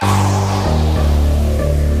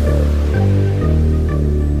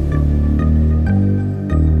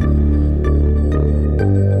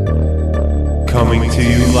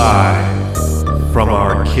live from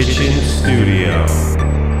our kitchen studio.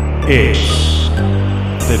 It's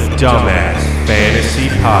the Dumbass Fantasy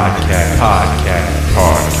Podcast.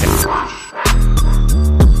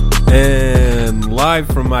 And live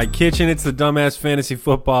from my kitchen, it's the Dumbass Fantasy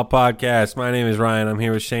Football Podcast. My name is Ryan. I'm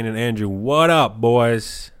here with Shane and Andrew. What up,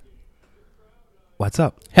 boys? What's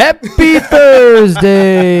up? Happy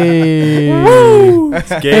Thursday! Woo!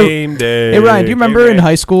 It's game day. Hey, Ryan, do you remember in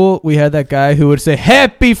high school we had that guy who would say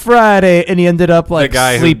Happy Friday and he ended up like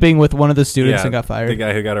sleeping with one of the students and got fired? The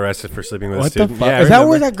guy who got arrested for sleeping with a What student. the fuck? Is that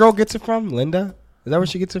where that girl gets it from? Linda? Is that where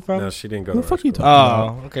she gets it from? No, she didn't go Who to the fuck are you school.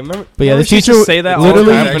 talking about? Okay. Remember, But yeah, the teacher would say that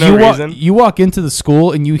literally all the time for no reason. you walk into the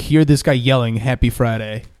school and you hear this guy yelling Happy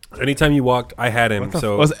Friday. Anytime you walked, I had him.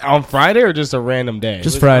 So was it on Friday or just a random day?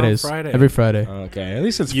 Just Fridays. Friday. Every Friday. Okay, at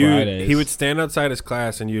least it's Fridays. He would stand outside his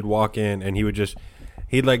class, and you'd walk in, and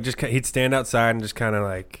he'd stand outside and just kind of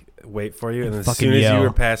like wait for you, and as soon as you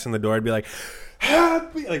were passing the door, I'd be like,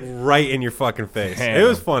 "Happy!" like right in your fucking face. Damn. It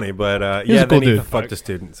was funny, but He's a cool then he dude. fucked a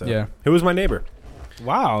student. So Yeah. who was my neighbor?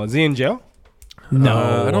 Wow, is he in jail?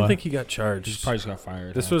 No. I don't think he got charged. Probably just got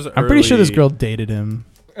fired. This was. I'm pretty sure this girl dated him.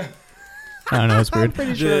 I don't know. It's weird.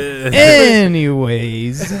 pretty sure.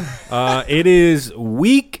 Anyways. It is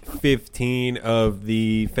week 15 of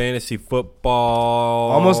the fantasy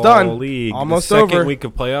football Almost done. league. Almost the second over. week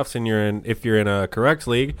of playoffs, and if you're in a correct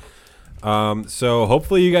league. So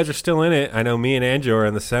hopefully you guys are still in it. I know me and Andrew are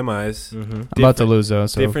in the semis. Mm-hmm. I'm about to lose though,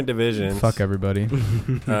 so Different divisions. fuck everybody.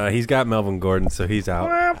 He's got Melvin Gordon, so he's out.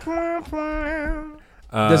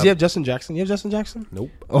 Does he have Justin Jackson? You have Justin Jackson? Nope.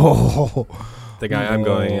 Oh, The guy I'm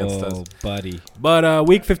going against does. buddy. But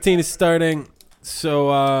week 15 is starting.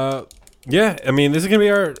 So, yeah, I mean, this is going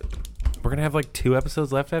to be we're going to have like 2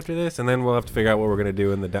 episodes left after this, and then we'll have to figure out what we're going to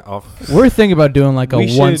do in the off. We're thinking about doing like We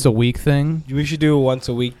should- once a week thing. We should do a once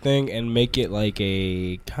a week thing and make it like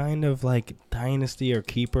a kind of like dynasty or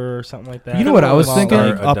keeper or something like that. You know what I was thinking?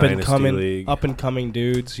 Start a Up and dynasty league. coming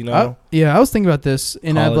dudes. You know, I was thinking about this,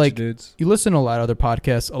 and I've college like dudes. you listen to a lot of other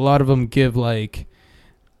podcasts. A lot of them give like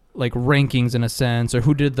rankings in a sense, or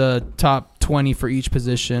who did the top 20 for each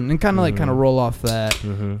position, and kind of roll off that,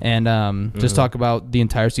 and just talk about the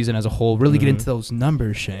entire season as a whole. Really get into those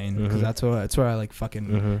numbers, Shane, because that's where I like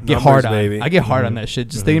fucking get Numbers, hard on. baby. I get hard on that shit.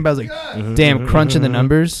 Just thinking about it, like, damn, crunching the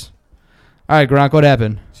numbers. All right, Gronk, what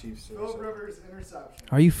happened? Philip Rivers interception.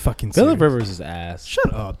 Are you fucking Philip serious? Rivers is ass.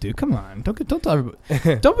 Shut up, dude. Come on. Don't tell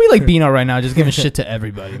everybody. Don't be like Beano right now, just giving shit to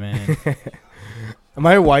everybody, man.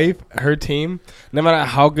 My wife, her team, no matter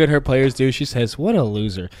how good her players do, she says, "What a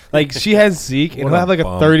loser!" Like she has Zeke, and What he'll a have like a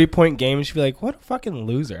bum. 30-point game, and she'll be like, "What a fucking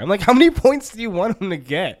loser!" I'm like, "How many points do you want him to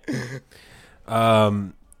get?" Just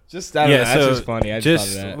I don't know, that's just funny. I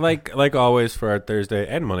just thought of that. like always for our Thursday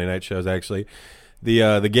and Monday night shows, actually,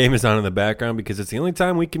 the game is on in the background because it's the only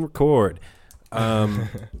time we can record.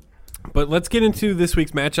 But let's get into this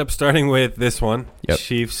week's matchup, starting with this one. Yep.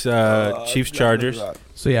 Chiefs Chargers.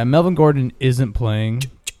 So yeah, Melvin Gordon isn't playing,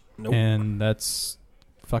 Nope. and that's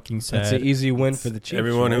fucking sad. That's an easy win for the Chiefs.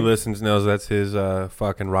 Everyone who right? listens knows that's his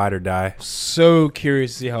fucking ride or die. So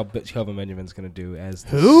curious to see how Kelvin Benjamin's going to do as the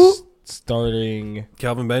Who? starting.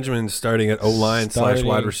 Calvin Benjamin's starting at O-line /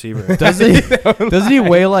 wide receiver. Doesn't he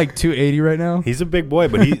weigh like 280 right now? He's a big boy,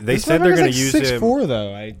 but they said they're going to use him. 6'4"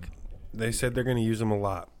 though. Like, They said they're going to use him a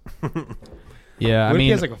lot. Yeah, what I if mean, he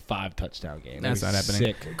has like a 5 touchdown game? That's not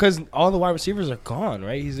happening. Because all the wide receivers are gone,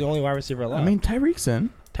 right? He's the only wide receiver left. Tyreek's in.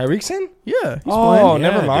 Tyreek's in? Yeah, he's Oh, playing.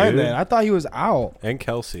 never Yeah, mind dude. then. I thought he was out. And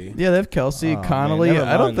Kelsey. Yeah, they have Kelsey, Oh, Connolly. man, never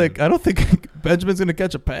I don't mind think Benjamin's gonna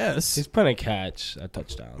catch a pass. He's going to catch a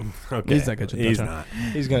touchdown. Okay. He's not catching a He's touchdown.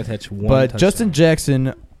 not. He's going to catch one But touchdown. Justin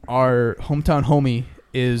Jackson, our hometown homie,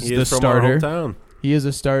 is He the is from starter. our hometown. He is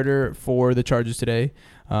a starter for the Chargers today.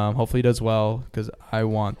 Hopefully he does well because I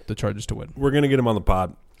want the Chargers to win. We're going to get him on the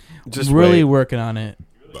pod. Just really wait. working on it.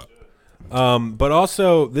 But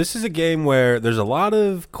also, this is a game where there's a lot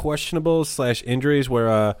of questionables / injuries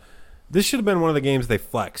where this should have been one of the games they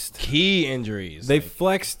flexed. Key injuries. They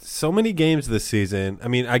flexed so many games this season. I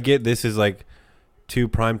mean, I get this is like 2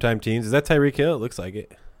 primetime teams. Is that Tyreek Hill? It looks like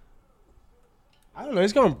it. I don't know.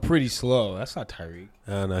 He's going pretty slow. That's not Tyreek.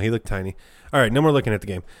 I don't know. He looked tiny. All right, no more looking at the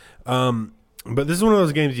game. But this is one of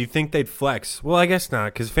those games you think they'd flex. Well, I guess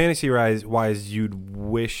not, because fantasy-wise, you'd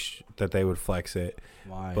wish that they would flex it.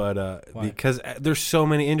 Why? But Why? because there's so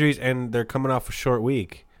many injuries and they're coming off a short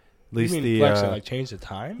week. At least you mean flex it, like change the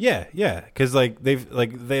time? yeah, because like they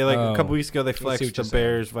a couple weeks ago they see flexed what the you're saying.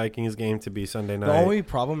 Bears Vikings game to be Sunday night. The only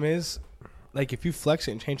problem is, like, if you flex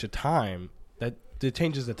it and change the time, that it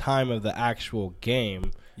changes the time of the actual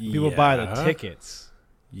game. People buy the tickets.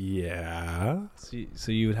 Yeah.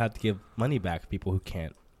 So you would have to give money back to people who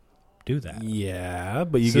can't do that. Yeah,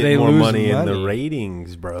 but you So get they more lose money in the money.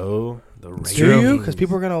 ratings, bro. The ratings. Do you? Because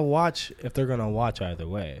people are gonna watch if they're gonna watch either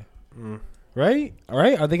way, right? All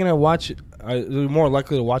right. Are they gonna watch? Are they more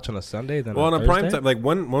likely to watch on a Sunday than Well, on on a prime Thursday? time, like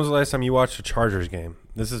when was the last time you watched a Chargers game?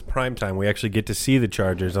 This is prime time. We actually get to see the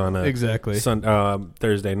Chargers on a Exactly.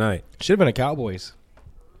 Thursday night. Should have been a Cowboys.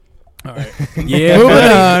 All right. Yeah,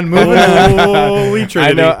 Moving on. Holy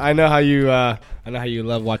Trinity. I know how you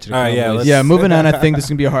love watching. The All right, yeah, Cowboys. let's- Yeah, moving on. I think this is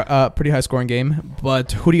going to be a pretty high scoring game.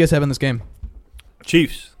 But who do you guys have in this game?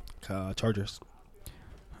 Chiefs. Chargers.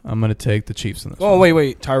 I'm going to take the Chiefs in this Oh, one.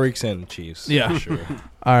 wait. Tyreek's in Chiefs. Yeah. Sure.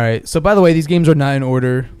 All right. So, by the way, these games are not in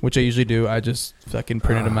order, which I usually do. I just fucking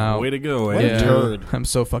printed them out. Way to go, What a Andrew. turd. I'm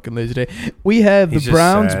so fucking lazy today. We have He's the just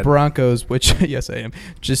Browns sad. Broncos, which yes I am.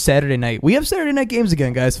 Just Saturday night. We have Saturday night games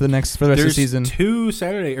again, guys, for the rest of the season.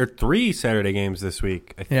 There's 3 Saturday games this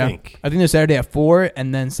week, I Yeah. think. I think there's Saturday at 4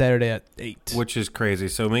 and then Saturday at 8. Which is crazy.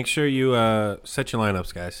 So make sure you set your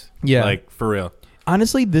lineups, guys. Yeah. Like, for real.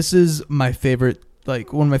 Honestly, this is my favorite,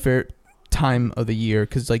 like one of my favorite time of the year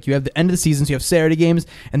because like you have the end of the season, so you have Saturday games,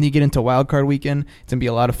 and then you get into Wild Card weekend. It's gonna be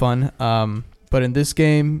a lot of fun. But in this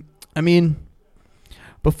game, I mean,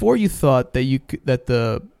 before you thought that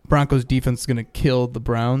the Broncos defense is gonna kill the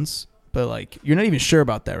Browns, but like you're not even sure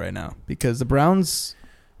about that right now because the Browns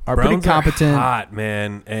are pretty competent. Are hot,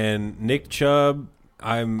 man. And Nick Chubb,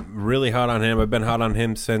 I'm really hot on him. I've been hot on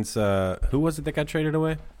him since who was it that got traded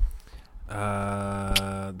away?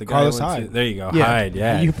 The guy Carlos who went to- Hyde. There you go, Yeah. Hyde.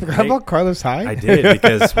 Yeah, You forgot about Carlos Hyde? I did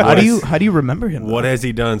because How do you remember him? what has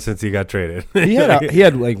he done since he got traded? he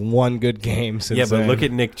had like one good game since yeah, but then. look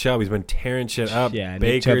at Nick Chubb. He's been tearing shit up. Yeah, Nick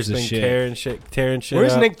Baker's Chubb's the been shit. tearing shit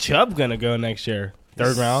Where's up. Nick Chubb gonna go next year?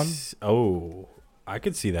 Third round? Oh, I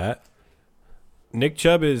could see that. Nick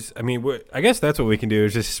Chubb is. I mean, I guess that's what we can do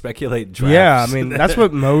is just speculate drafts. Yeah, I mean that's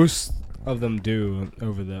what most of them do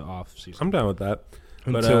over the off season. I'm down with that.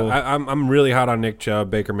 But Until I'm really hot on Nick Chubb,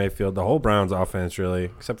 Baker Mayfield, the whole Browns offense, really,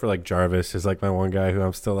 except for like Jarvis is like my one guy who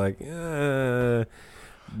I'm still like,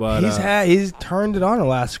 but he's turned it on the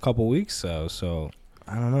last couple weeks, so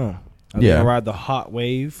I don't know. I think Yeah. I'll ride the hot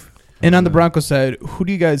wave. And on the Broncos side, who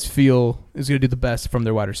do you guys feel is going to do the best from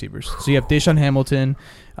their wide receivers? So you have Deshaun Hamilton,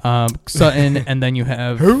 Sutton, and then you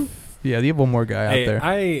have Who? Yeah, you have one more guy out there.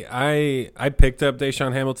 I picked up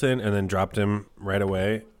Deshaun Hamilton and then dropped him right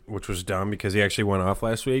away, which was dumb because he actually went off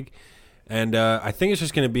last week. And I think it's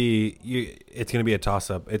just going to be it's going to be a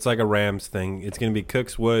toss-up. It's like a Rams thing. It's going to be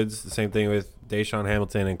Cooks, Woods, the same thing with Deshaun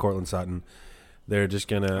Hamilton and Cortland Sutton. They're just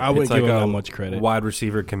going to – I wouldn't it's like give them a that much credit. wide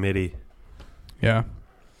receiver committee. Yeah.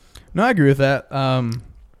 No, I agree with that.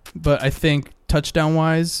 But I think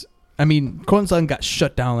touchdown-wise, I mean, Cortland Sutton got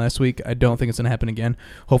shut down last week. I don't think it's going to happen again.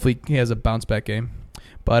 Hopefully he has a bounce-back game.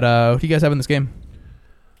 But who do you guys have in this game?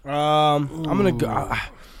 I'm gonna go. I'm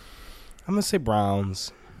gonna say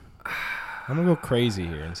Browns. I'm gonna go crazy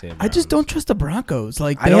here and say Browns. I just don't trust the Broncos.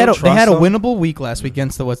 Like I they don't had a trust them. winnable week last week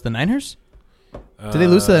against the Niners. Did they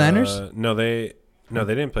lose to the Niners? No, they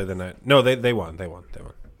didn't play the Niners. No, they won. They won.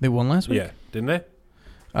 They won last week. Yeah, didn't they?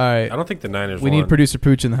 All right. I don't think the Niners We won. need producer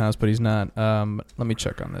Pooch in the house, but he's not. Let me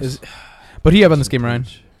check on this. But who you have on this game, Ryan?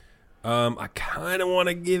 I kind of want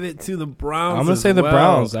to give it to the Browns. I'm gonna as say the well.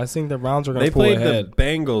 Browns. I think the Browns are gonna They pull played ahead. the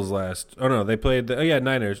Bengals last. Oh no, they played the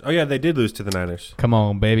Niners. Oh yeah, they did lose to the Niners. Come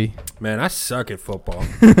on, baby. Man, I suck at football.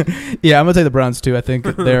 Yeah, I'm gonna take the Browns too. I think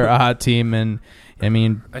they're a hot team, and I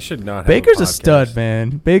mean, I should not. Have Baker's a podcast. stud, man.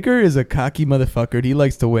 Baker is a cocky motherfucker. He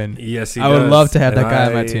likes to win. Yes, he I would does. love to have that And guy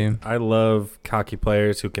on my team. I love cocky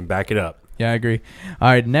players who can back it up. Yeah, I agree. All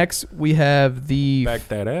right, next we have the Back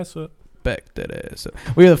that ass up. back that ass up.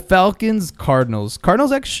 We have the Falcons, Cardinals.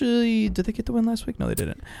 Cardinals actually did they get the win last week? No, they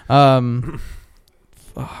didn't.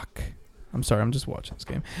 Fuck. I'm sorry. I'm just watching this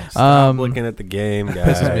game. Stop looking at the game,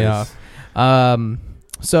 guys. Pisses me off.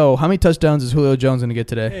 So how many touchdowns is Julio Jones going to get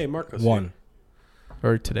today Hey, Marcos. One.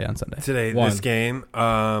 or today on Sunday? Today, One. this game.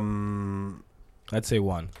 I'd say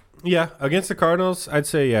one. Yeah, against the Cardinals, I'd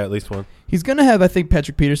say at least one. He's going to have, I think,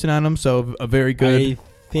 Patrick Peterson on him, so a very good I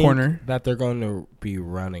think corner. that they're going to be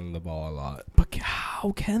running the ball a lot. But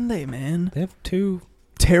how can they, man? They have two.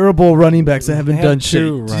 Terrible running backs that haven't They have done shit.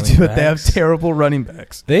 two running But they have backs. terrible running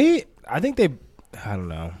backs. I don't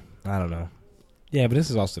know. Yeah, but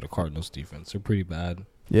this is also the Cardinals defense. They're pretty bad.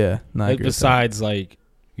 Yeah, no, I Like, agree with that. besides,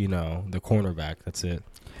 the cornerback. That's it.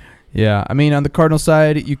 Yeah, I mean, on the Cardinal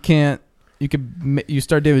side, you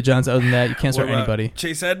start David Johnson. Other than that, you can't start What about anybody.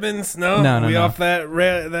 Chase Edmonds? No, No, we no. off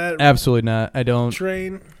that Absolutely not. I don't.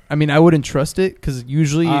 train. I mean, I wouldn't trust it because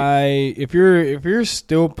usually, If you're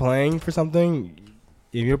still playing for something,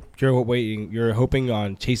 if you're hoping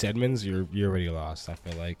on Chase Edmonds, you're already lost. I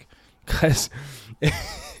feel like because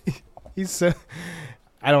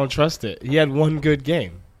I don't trust it. He had one good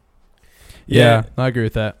game. Yeah, I agree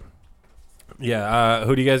with that. Yeah.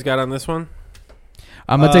 Who do you guys got on this one?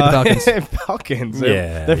 I'm gonna take the Falcons. Falcons.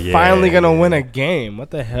 Yeah, They're finally gonna win a game.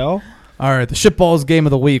 What the hell? All right, the shitballs game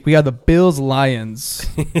of the week. We got the Bills Lions.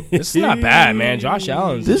 This is not bad, man. Josh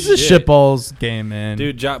Allen's This is a shitballs game, man.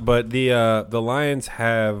 Dude, but the Lions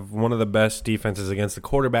have one of the best defenses against the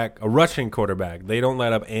quarterback, a rushing quarterback. They don't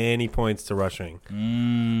let up any points to rushing.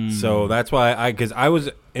 So that's why because I was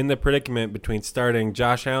in the predicament between starting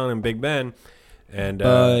Josh Allen and Big Ben, and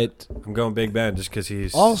but I'm going Big Ben just because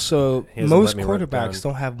he's also he hasn't most let me run quarterbacks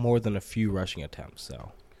down. don't have more than a few rushing attempts.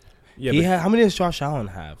 So Yeah, how many does Josh Allen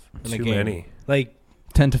have in a too game? many. Like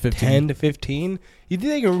 10 to 15. 10 to 15. You think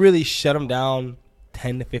they can really shut him down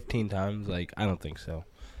 10 to 15 times? Like, I don't think so.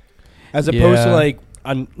 As opposed to like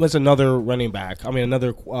let's another running back. I mean,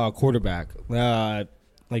 another quarterback,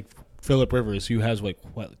 like Phillip Rivers, who has like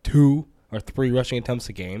 2 or 3 rushing attempts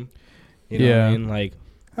a game. You know what I mean? Like,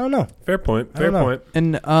 I don't know. Fair point. I don't know.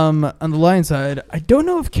 And on the Lions side, I don't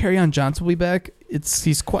know if Kerryon Johnson will be back.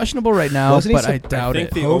 He's questionable right now, Wasn't he but I doubt think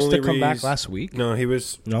it. the Supposed to only come back reason- last week? No, he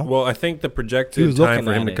was. No? Well, I think the He projected was time looking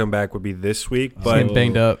for him at to it. come back would be this week, He's but getting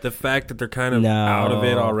banged up. the fact that they're kind of No. out of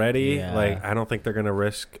it already, Yeah. like I don't think they're gonna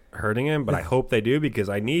risk hurting him. But I hope they do because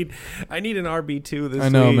I need an RB2 this week. I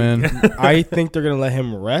know, man. I think they're going to let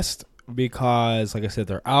him rest because, like I said,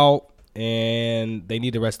 they're out and they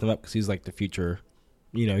need to rest him up because he's like the future.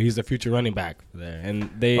 You know, he's the future running back there,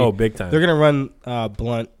 and Big time. they're gonna run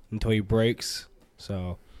Blunt until he breaks.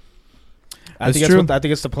 So I That's think true. I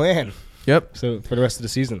think it's the plan. Yep. So for the rest of the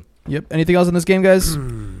season, Yep. Anything else in this game, guys?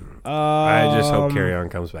 I just hope Carry On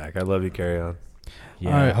comes back. I love you, Carry On. Yeah,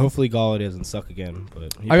 All right. hopefully Galladay doesn't suck again.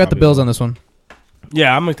 But I got the Bills on this one.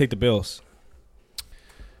 Yeah, I'm gonna take the Bills.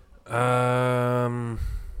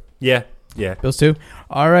 Yeah. Bills too.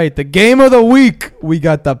 All right, the game of the week. We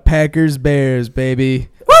got the Packers Bears, baby.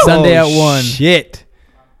 Sunday at 1. Shit,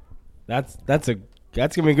 that's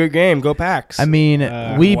gonna be a good game. Go Packs. I mean,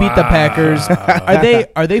 we beat the Packers.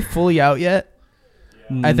 Are they fully out yet?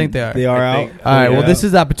 I think they are. They are I out. think- All right. Well, Yeah. this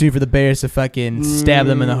is the opportunity for the Bears to fucking stab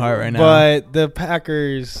them in the heart right now. But the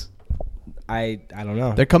Packers, I don't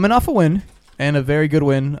know. They're coming off a win and a very good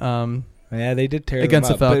win. Yeah, they did tear Against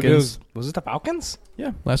them the up, but Falcons. Was it the Falcons?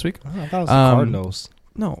 Yeah, last week. Oh, I thought it was the Um, Cardinals.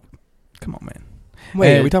 No, come on, man.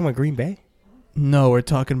 Wait, and- are we talking about Green Bay? No, we're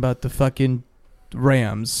talking about the fucking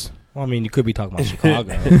Rams. Well, I mean, you could be talking about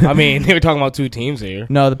Chicago. I mean, they were talking about 2 teams here.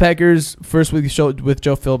 No, the Packers first week showed with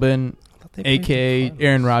Joe Philbin, I thought they played the aka Cardinals.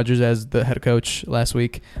 Aaron Rodgers as the head coach last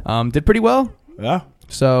week. Did pretty well. Yeah.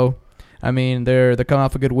 So, I mean, they're coming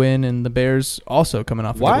off a good win, and the Bears also coming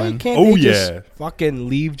off a good Why win. can't they just fucking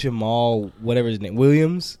leave Jamal, whatever his name,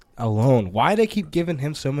 Williams, alone? Why do they keep giving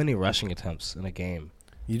him so many rushing attempts in a game?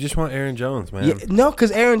 You just want Aaron Jones, man. Yeah, no,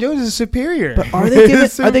 because Aaron Jones is superior. But are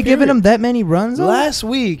they giving him that many runs? though? Last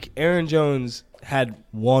week, Aaron Jones had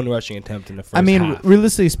 1 rushing attempt in the first I mean, half.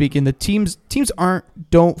 realistically speaking, the teams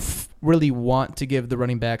don't really want to give the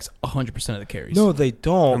running backs 100% of the carries. No, they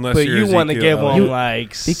don't. Unless but you're you want to Ezekiel give Elliott. them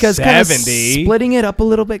like because kind of 70. splitting it up a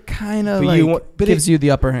little bit kind of But like you want- but gives you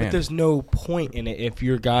the upper But hand. there's no point in it if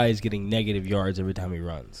your guy is getting negative yards every time he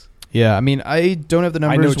runs. Yeah, I mean, I don't have the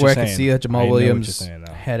I know numbers what where I you're can saying. see that Jamal I know what you're Williams saying,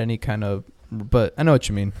 though. had any kind of, but I know what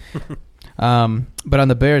you mean. But on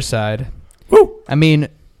the Bears side, I mean,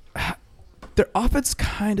 their offense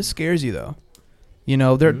kind of scares you though. You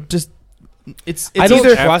know, they're just it's I don't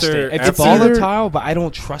either trust after- it. It's after- volatile, but I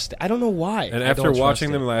don't trust it. I don't know why. And I after don't watching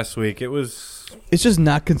trust them it. last week, it was it's just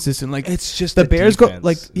not consistent. Like It's just the the Bears go defense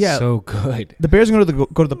like is yeah, so good. the Bears are going to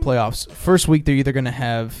go to the playoffs. First week, they're either going to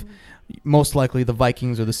have most likely the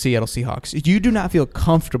Vikings or the Seattle Seahawks. You do not feel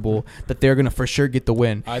comfortable that they're going to for sure get the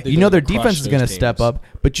win. I think You know they're their gonna defense crush is going to those step teams. up,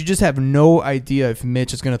 but you just have no idea if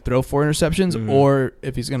Mitch is going to throw 4 interceptions or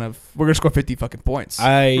if we're going to score 50 fucking points.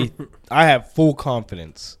 I have full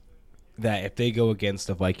confidence that if they go against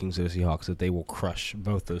the Vikings or the Seahawks, that they will crush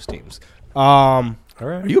both those teams. all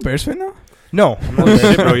right. Are you a Bears fan now? No, I'm not Holy a Bears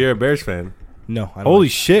shit, fan. bro! You're a Bears fan. No, I don't Holy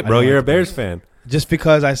like- shit, I bro! don't You're a like the Bears Bears. fan. Just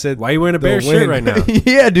because I said Why are you wearing a they'll Bears shirt win. right now?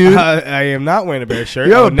 Yeah, dude. I am not wearing a Bears shirt.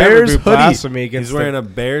 Yo, I would never Bears do hoodie. blasphemy against He's wearing the, a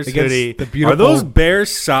Bears against hoodie. the Are beautiful- those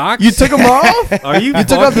Bears socks? You took them off? Are you? You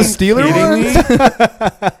took off the fucking Steeler kidding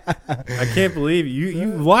ones? me? I can't believe you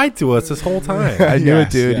lied to us this whole time. I knew it,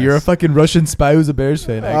 Yes, dude. yes. You're a fucking Russian spy who's a Bears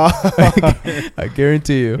fan. I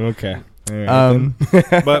guarantee you. Okay. All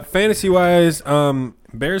right, But fantasy wise,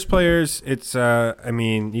 Bears players, it's I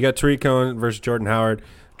mean, you got Tariq Cohen versus Jordan Howard.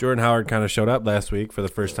 Jordan Howard kind of showed up last week for the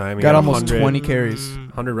first time. He Got almost 100 20 carries.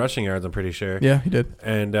 100 rushing yards, I'm pretty sure. Yeah, he did.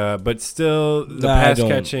 And but still, the Nah, I pass don't-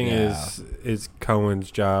 catching yeah. is Cohen's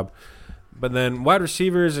job. But then wide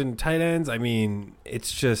receivers and tight ends, I mean,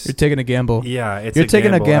 it's just You're taking a gamble. yeah, it's You're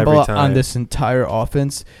taking a gamble every time. on this entire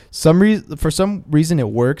offense. For some reason, it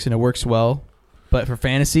works and it works well. But for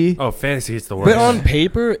fantasy, fantasy is the worst. But on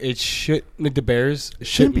paper, it should like the Bears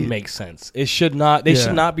shouldn't make sense. It should not. They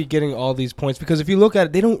should not be getting all these points because if you look at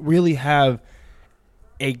it, they don't really have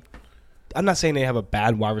a. I'm not saying they have a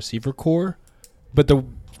bad wide receiver core, but the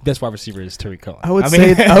best wide receiver is Tariq Cohen. I would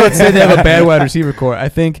say they have a bad wide receiver core. I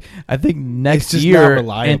think next year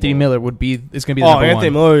Anthony Miller is going to be the number Anthony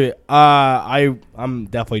one. Miller. I'm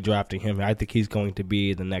definitely drafting him. I think he's going to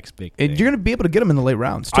be the next big thing. And you're going to be able to get him in the late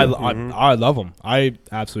rounds too. I love him. I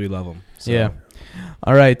absolutely love him. So. Yeah.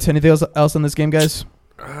 All right. Anything else on this game, guys?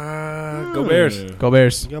 Go Bears. Go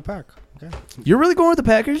Bears. Go Pack. Okay. You're really going with the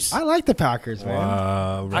Packers? I like the Packers, man.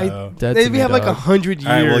 Wow, bro. They have like 100 years.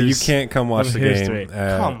 All right, well, you can't come watch the history. game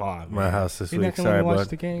at Come on, my man. house this You're not week. gonna Sorry, watch bud.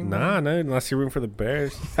 the game, Nah, no, unless you're rooting for the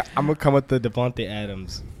Bears. I'm gonna come with the Devontae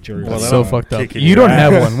Adams jersey. Well, so I'm fucked up. kicking You your don't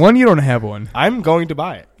ass. have one. You don't have one. I'm going to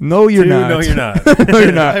buy it. No, you're not. No, you're not. No,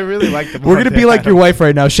 you're not. I really like Devontae We're gonna be like your Adams. wife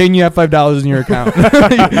right now. Shane, you have $5 in your account.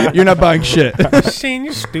 You're not buying shit. Shane,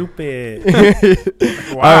 you're stupid.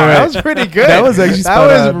 Wow, All right. that was pretty good. That was actually spot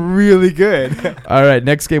that was on. really good. All right,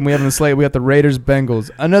 next game we have on the slate. We got the Raiders Bengals.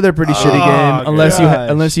 Another pretty shitty game, gosh.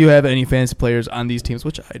 unless you have any fantasy players on these teams,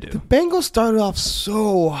 which I do. Bengals started off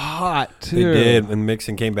so hot too. They did, and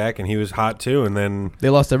Mixon came back, and he was hot too, and then They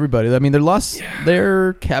lost everybody. I mean, they lost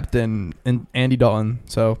their captain and Andy Dalton.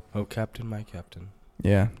 So Oh, captain, my captain.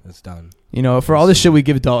 yeah, It's done. you know, for all the shit we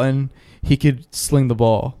give Dalton, he could sling the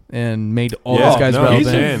ball and made all Yeah, these guys no, He's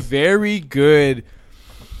relevant. a very good,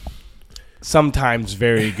 sometimes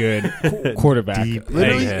very good quarterback. Deep.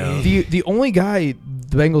 Literally, Damn. the only guy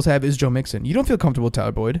the Bengals have is Joe Mixon. You don't feel comfortable with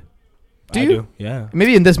Tyler Boyd, do I you? do. Yeah.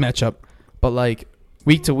 Maybe in this matchup, but like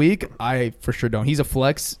week to week, I for sure don't. He's a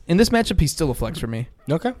flex. In this matchup, he's still a flex for me.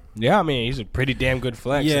 Okay. Yeah, I mean he's a pretty damn good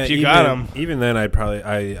flex. yeah, if you even, got him. Even then,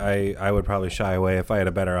 I would probably shy away if I had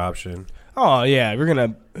a better option. Oh yeah, we're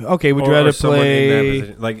gonna. Okay, would you Or rather someone in that play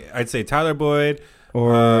position. Like I'd say Tyler Boyd,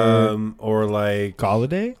 or like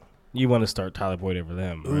Galladay? You want to start Tyler Boyd over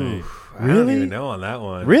them, right? oof, I don't Really? even know on that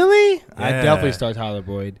one. Really? I'd Yeah. definitely start Tyler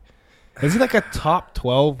Boyd. Is he like a top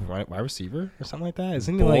 12 wide receiver or something like that?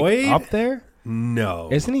 Isn't he Boyd? like up there? No,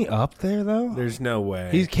 Isn't he up there though? there's no way.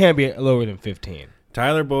 He can't be lower than 15.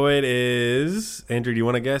 Tyler Boyd is Andrew. Do you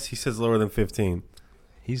want to guess? He says lower than 15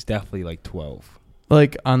 He's definitely like 12.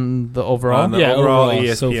 Like on the overall, on the Yeah, overall overall,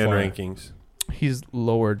 ESPN so far. rankings. he's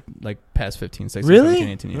lowered like past 15, 16, Really?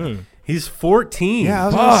 17, 18. Yeah. He's 14. Yeah, I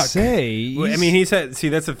was gonna Fuck. say. Well, I mean, he's had. See,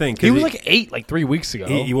 that's the thing. 'cause he was like 8 like 3 weeks ago.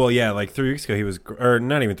 Well, yeah, like 3 weeks ago he was, or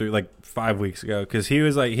not even 3, like 5 weeks ago, because he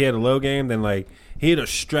was like he had a low game, then like he had a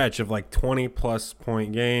stretch of like 20+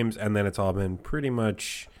 point games, and then it's all been pretty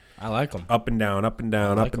much I like him. up and down, up and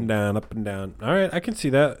down, I like up and him. down, up and down. All right, I can see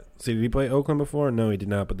that. See, did he play Oakland before? No, he did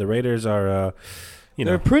not. But the Raiders are,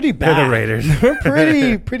 They're pretty they're bad. the Raiders.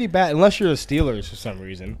 They're pretty bad unless you're the Steelers for some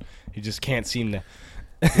reason. You just can't seem to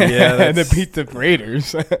Yeah, to beat the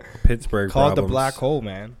Raiders. Pittsburgh. Call it the problems. black hole,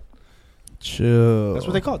 man. Chill. That's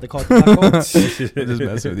what they call it. They call it the black hole. I'm just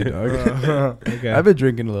messing with you, dog. Okay. I've been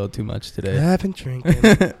drinking a little too much today. I've been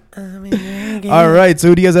drinking. All right, so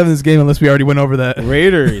who do you guys have in this game? Unless we already went over that.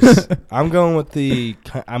 Raiders. I'm going with the.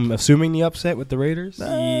 I'm assuming the upset with the Raiders. I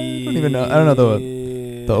don't even know. I don't know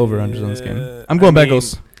the over-unders on this game. I'm going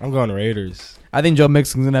Bengals. I'm going Raiders. I think Joe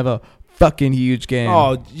Mixon's gonna have a fucking huge game.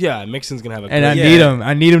 Oh yeah, Mixon's gonna have a. and I great- need him.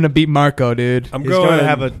 I need him to beat Marco, dude. I'm He's going gonna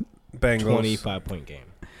have a Bengals. 25-point game.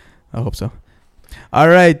 I hope so. All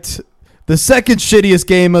right. The second shittiest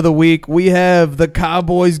game of the week, we have the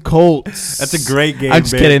Cowboys Colts. That's a great game. I'm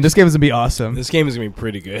just kidding. This game is gonna be awesome. This game is gonna be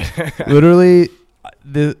pretty good. Literally,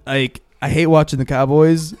 I hate watching the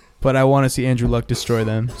Cowboys, but I want to see Andrew Luck destroy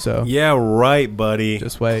them. So Yeah, right, buddy.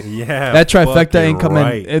 just wait. Yeah, That trifecta fucking ain't coming.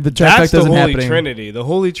 right. The That's trifecta the isn't Holy happening. Trinity. The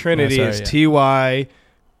Holy Trinity sorry, is yeah.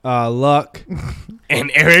 Ty, Luck,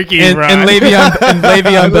 and Eric And Ebron.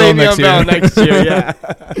 Le'Veon Bell next year. Bell next year. Yeah.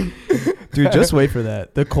 Dude, just wait for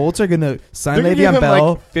that. The Colts are gonna sign They're gonna give Le'Veon him Bell,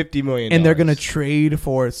 like $50 million, and they're gonna trade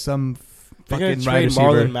for some They're gonna fucking trade wide receiver.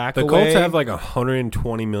 Marlon McAway. The Colts have like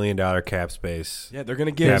 $120 million cap space. Yeah, they're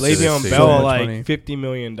gonna give Yeah, Le'Veon so Bell much like money. $50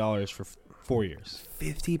 million for 4 years.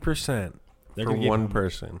 50% They're for gonna give one him-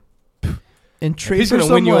 person. And trade He's for gonna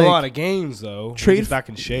some, win you like, a lot of games though. trade He's back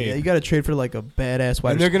in shape. Yeah, you got to trade for like a badass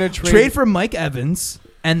wide and they're receiver. gonna Trade for Mike Evans,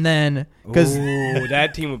 and then because Ooh,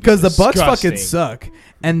 that team would be the Bucks disgusting. fucking suck,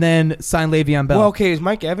 and then sign Le'Veon Bell. Well, okay, is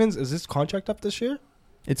Mike Evans? Is this contract up this year?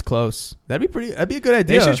 It's close. That'd be pretty. That'd be a good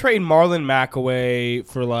They idea. should trade Marlon McAway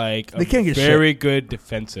for like a They can't get very good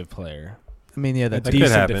defensive player. I mean, yeah, a that's That could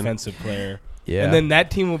decent happen. defensive player. yeah. And then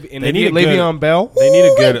that team will be. And They they need need a good- Le'Veon Bell. They need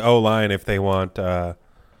a good O line if they want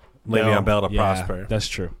Le'Veon Bell to Yeah, prosper. That's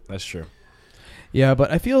true. That's true. yeah,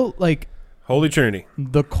 but I feel like Holy Trinity.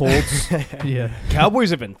 the Colts. yeah. Cowboys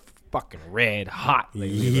have been fucking red hot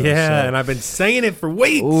lately. though, Yeah, so- and I've been saying it for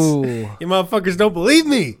weeks. Ooh. You motherfuckers don't believe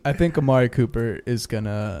me. I think Amari Cooper is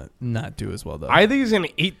gonna not do as well though. I think he's gonna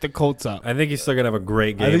eat the Colts up. I think he's still going to have a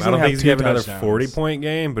great I game. think he's I don't gonna think he's have going to have another touchdowns. 40-point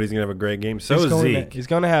game, but he's going to have a great game. So he's is going Zeke. he's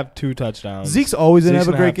gonna have 2 touchdowns. Zeke's always gonna Zeke's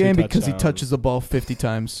have a gonna great have 2 game because he touchdowns. touches the ball 50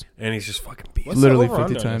 times. And he's just fucking beast. What's literally the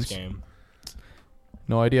over-under 50 in this times. game?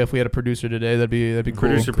 No idea if we had a producer today. That'd be cool.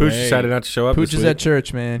 Producer Pooch Great. decided not to show up Pooch this is week. at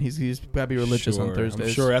church, man. He's gotta be religious on Sure, Thursdays.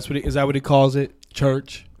 I'm sure is that what he calls it?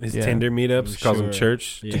 Church. His Yeah. Tinder meetups, I'm calls him sure.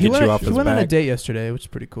 church Yeah. to He get went, you off he his went on a back. date yesterday, which is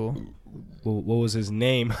pretty cool. What was his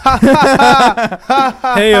name?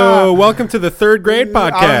 Hey, welcome to the third grade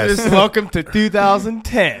podcast. Welcome to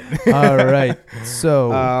 2010. All right.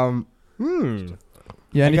 So,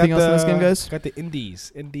 yeah, anything else in this game, guys? Got the Indy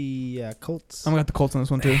Colts. I'm gonna have the Colts on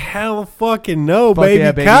this one too. Hell fucking no, Fuck baby.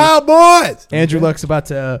 yeah, baby. Cowboys! Andrew Luck's about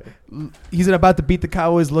to about to beat the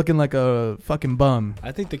Cowboys, looking like a fucking bum.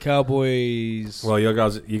 I think the Cowboys. Well, you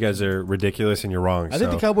guys are ridiculous and you're wrong. I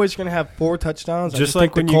think the Cowboys are going to have 4 touchdowns. Just I like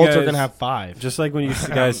think when the you Colts are guys- going to have 5. Just like when you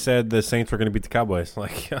guys said the Saints were going to beat the Cowboys.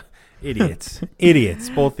 Like, idiots. Idiots,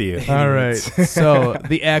 both of you. All right. So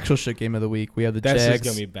the actual shit game of the week, we have the That's just Jags,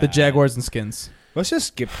 gonna be the bad. Jaguars and Skins. Let's just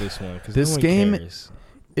skip this one because This game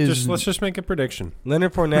Let's just make a prediction.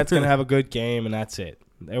 Leonard Fournette's going to have a good game, and that's it.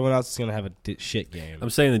 Everyone else is going to have a shit game. I'm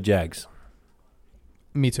saying the Jags.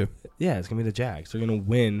 Me too. Yeah, it's going to be the Jags. They're going to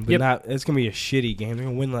win, but Yep. not. It's going to be a shitty game. They're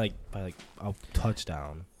going to win by a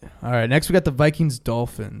touchdown. All right. Next, we got the Vikings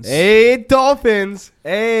Dolphins. Hey, Dolphins.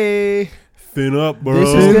 Hey. Fin up, bro. This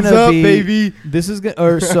is Fins gonna up, be baby. This is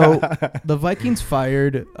gonna so the Vikings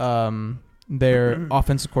fired their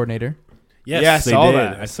offensive coordinator, yes, Yeah, I they saw did.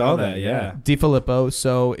 that. I saw that, yeah. DeFilippo.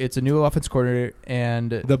 So it's a new offensive coordinator,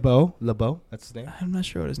 and LeBeau. That's his name. I'm not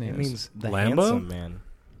sure what his name It is. means the Lambo? handsome man.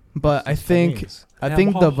 But I That's what that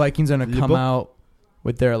think means. the Vikings are gonna come LeBeau? out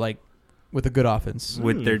with their with a good offense.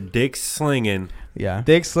 With their dicks slinging. Yeah.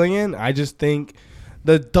 Dick slinging. I just think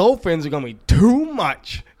the Dolphins are going to be too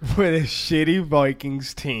much for this shitty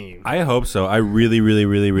Vikings team. I hope so. I really, really,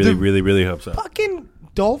 really, really, The- really, really hope so. Fucking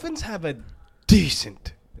Dolphins have a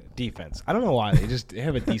decent defense. I don't know why. They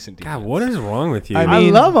have a decent defense. God, what is wrong with you? I I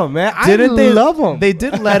mean, love them, man. Didn't they love them. They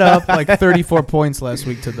did let up 34 points last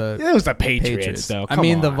week to the It was the Patriots, Patriots. though. I Come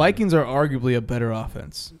mean, the on. Vikings are arguably a better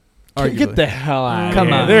offense. Get Arguably. the hell out Come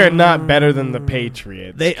of here. on. They're not better than the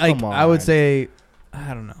Patriots. They Come on. I would say,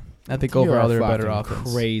 I don't know. I think You're overall they're a better fucking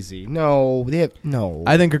offense. Crazy. No, they have no.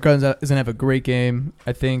 I think Kirk Cousins is gonna have a great game.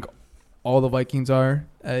 I think all the Vikings are.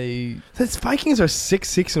 The Vikings are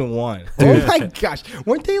 6-6-1. Dude. Oh my gosh,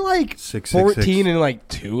 weren't they like 6-6-6.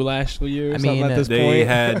 14-2 last year? Or I something mean, at this They point.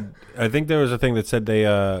 had. I think there was a thing that said they.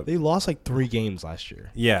 They lost like 3 games last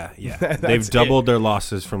year. Yeah, yeah. That's They've it. doubled their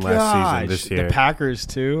losses from last season this Gosh, year. The Packers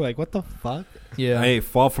too. Like what the fuck? Yeah. Hey,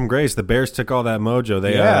 fall from grace. The Bears took all that mojo.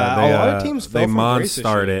 They, Yeah, they a lot of teams they fell from grace this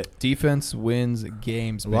starred year. it. Defense wins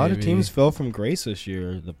games. A lot of baby. teams fell from grace this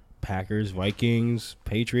year. The Packers, Vikings,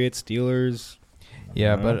 Patriots, Steelers.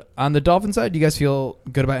 Yeah, but on the Dolphin side, do you guys feel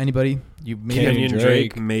good about anybody? You maybe Kenyon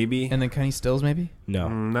Drake. Drake, maybe. and then Kenny Stills, maybe. No.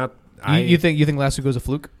 Not. You think last week was a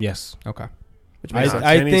fluke? Yes. Okay. Which I- makes sense.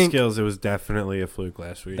 Kenny think- Skills. It was definitely a fluke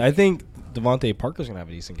last week. I think Devontae Parker's gonna have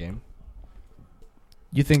a decent game.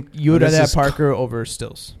 You think you would But rather this have is- Parker over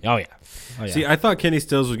Stills? Oh yeah. Oh, yeah. See, I thought Kenny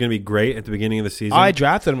Stills was going to be great at the beginning of the season. I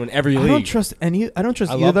drafted him in every I league. don't trust I either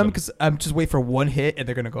of love them them. because I'm just wait for one hit and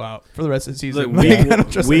they're gonna go out for the rest of the season. Look, Like, I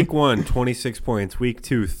don't trust week 1, 26 points. Week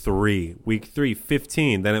 2, 3. Week 3,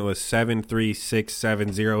 15. Then it was 7, 3, 6,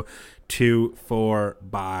 7, 0, 2, 4,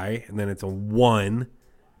 bye. And then it's a 1,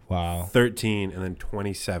 Wow. 13, and then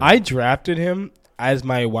 27. I drafted him as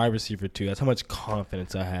my wide receiver too. That's how much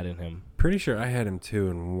confidence I had in him. Pretty sure I had him too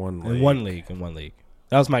in one league. In one league.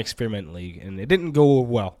 That was my experiment league, and it didn't go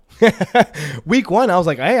well. Week 1, I was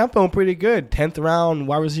like, hey, I'm feeling pretty good. 10th round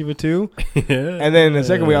wide receiver 2. And then the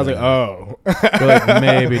second week, I was like, oh. You're like,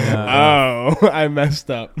 maybe not. Oh, I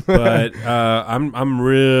messed up. But I'm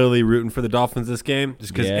really rooting for the Dolphins this game,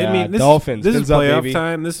 just because Yeah, I mean, Dolphins. This is Fins up, playoff baby.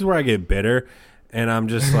 time. This is where I get bitter, and I'm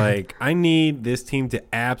just like, I need this team to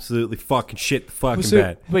absolutely fucking shit the fucking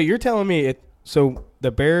bed. Wait, you're telling me so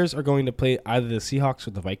the Bears are going to play either the Seahawks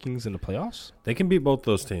or the Vikings in the playoffs? They can beat both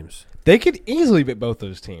those teams. They could easily beat both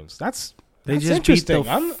those teams. That's They just beat interesting.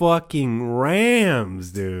 the fucking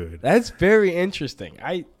Rams, dude. That's very interesting.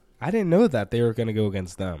 I didn't know that they were going to go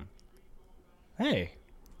against them. Hey,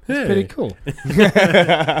 That's pretty cool.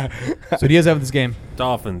 So do you guys have this game?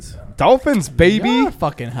 Dolphins. Dolphins, baby. Yeah,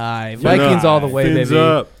 fucking high. Vikings all the way, Fins baby.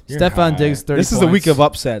 up. Stefan Diggs, 30 This is points. the week of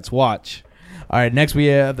upsets. Watch. All right, next we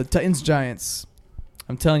have the Titans Giants.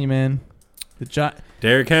 I'm telling you, man.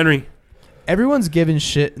 Derrick Henry. Everyone's giving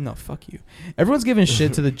shit. No, fuck you. Everyone's giving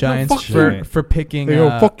shit to the Giants fuck you. for picking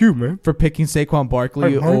fuck you, man. for picking Saquon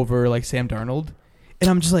Barkley Hey, over like Sam Darnold. And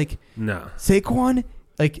I'm just like, No. Saquon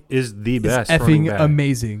like Is the is best running effing back.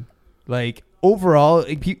 amazing. Like overall,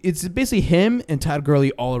 it's basically him and Todd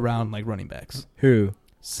Gurley all around like running backs Who?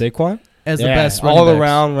 Saquon? as the best running all backs.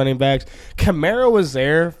 around running backs. Camaro was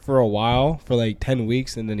there for a while, for like 10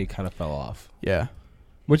 weeks, and then he kind of fell off, Yeah,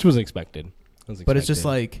 which was expected. but it's just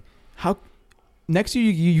like how next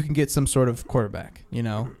year you can get some sort of quarterback. You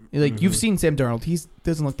know, like you've seen Sam Darnold. He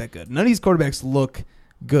doesn't look that good. None of these quarterbacks look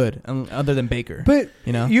good other than Baker. But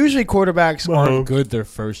you know, usually quarterbacks aren't good their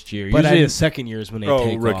first year. But Usually I- the second year is when they Oh,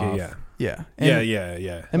 take rookie, off. yeah. yeah,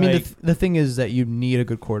 Yeah. I mean, Like- the thing is that you need a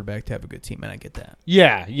good quarterback to have a good team, and I get that.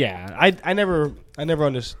 Yeah. I never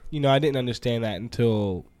understood. You know, I didn't understand that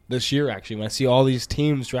until this year. Actually, when I see all these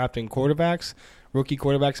teams drafting quarterbacks, rookie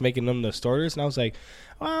quarterbacks, making them the starters, and I was like,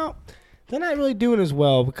 well, they're not really doing as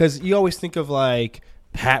well, because you always think of like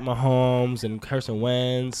Pat Mahomes and Carson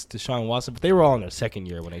Wentz, Deshaun Watson, but they were all in their second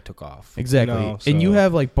year when they took off. Exactly. You know, And you so-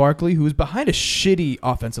 have like Barkley, who's behind a shitty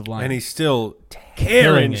offensive line, And he's still killing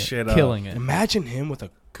tearing it, shit up. killing it. Imagine him with a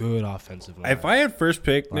good offensive line. If I had first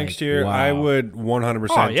pick Like, next year, wow. I would 100%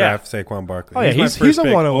 Oh, yeah. draft Saquon Barkley. Oh, yeah, my he's first a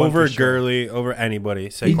pick 101 over for sure. Gurley, over anybody. You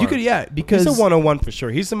Saquon. could, because He's a 101 for sure.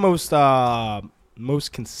 He's the most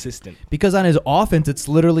consistent. because on his offense, it's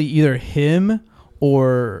literally either him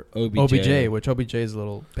or OBJ. which OBJ is a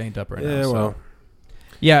little banged up right Yeah, now. So. well,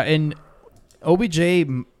 Yeah, and OBJ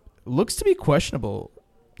looks to be questionable.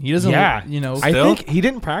 He doesn't, Yeah. you know. I Still? think he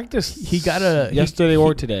didn't practice. He got a- yesterday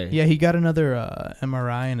or today. Yeah, he got another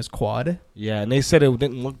MRI in his quad. Yeah, and they said it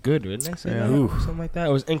didn't look good, didn't they? Say Yeah. that? Ooh. Something like that.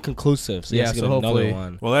 It was inconclusive. So Yeah, he has to so get hopefully- another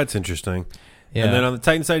one. well, that's interesting. Yeah, And then on the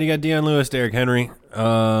Titan side, you got Deion Lewis, Derrick Henry,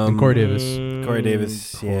 and Corey Davis. Corey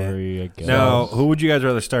Davis, Corey, I guess. Now, who would you guys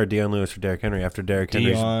rather start, Deion Lewis or Derrick Henry after Derrick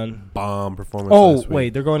Henry's Deion. bomb performance? Oh, last week?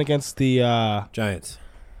 wait, they're going against the Giants.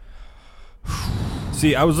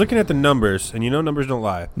 See, I was looking at the numbers, and you know numbers don't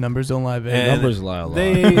lie. Numbers don't lie, baby. And numbers lie a lot.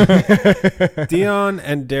 Deion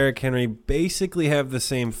and Derrick Henry basically have the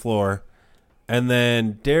same floor, and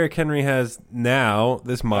then Derrick Henry has now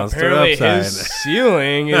this monster Apparently upside. his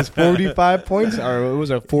ceiling is 45 points, or it was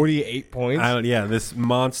a 48 points. This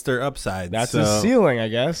monster upside. That's so, his ceiling, I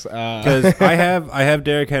guess. Because I have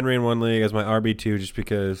Derrick Henry in one league as my RB2 just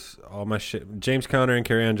because all my shit. James Conner and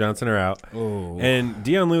Kerryon Johnson are out, Oh. and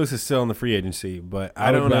Deion Lewis is still in the free agency. But I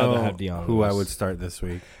I would don't know rather have Deion who I Lewis. would start this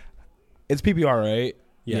week. It's PPR, right?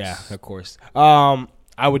 Yes. Yeah, of course.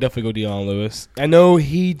 I would definitely go Deion Lewis. I know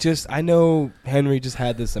Henry just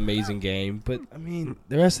had this amazing game, but I mean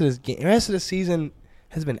the rest of the season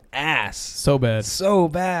has been ass. So bad. So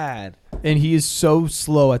bad. And he is so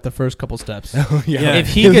slow at the first couple steps. Yeah. If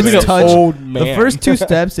he He's gets like an touched, old man. the first two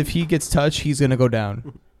steps, if he gets touched, he's gonna go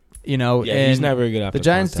down. You know, yeah, and he's not very good after the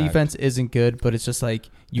Giants' contact. defense isn't good, but it's just like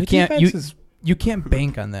you Their can't defense you can't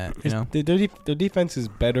bank on that. You know, their defense is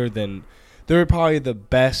better than they're probably the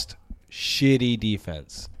best shitty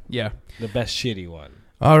defense. yeah. The best shitty one.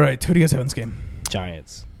 All right, who do you guys have in this game?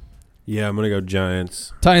 Giants. Yeah, I'm gonna go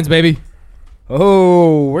Giants. Titans, baby.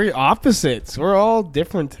 Oh, we're opposites. We're all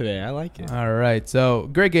different today. I like it. All right, so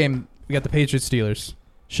great game. We got the Patriots Steelers.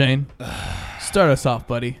 Shane, start us off,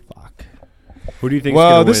 buddy. Fuck. Who do you think?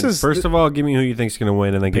 Well, is this gonna win? is- First of all, give me who you think's gonna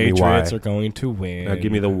win, and then give me why. Patriots are going to win. Now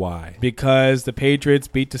give me the why. Because the Patriots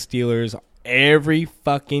beat the Steelers every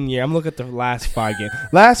fucking year. I'm looking at the last 5 games.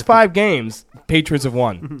 Last 5 games, Patriots have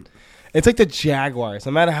won. It's like the Jaguars.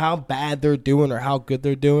 No matter how bad they're doing or how good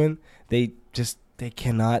they're doing, they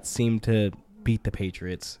cannot seem to beat the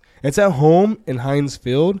Patriots. It's at home in Heinz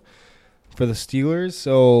Field for the Steelers,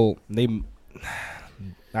 so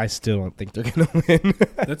I still don't think they're going to win.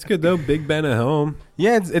 That's good though. Big Ben at home.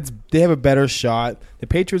 Yeah, they have a better shot. The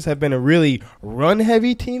Patriots have been a really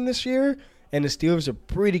run-heavy team this year, and the Steelers are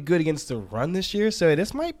pretty good against the run this year. So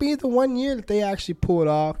this might be the one year that they actually pull it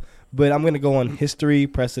off. But I'm going to go on history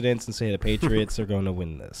precedents and say the Patriots are going to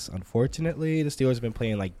win this. Unfortunately, the Steelers have been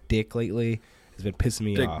playing like dick lately. It's been pissing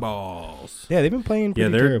me Dick off. balls. Yeah, they've been playing Yeah,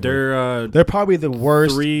 pretty they're probably the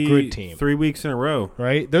worst three good team. 3 weeks in a row.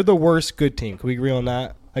 Right? They're the worst good team. Can we agree on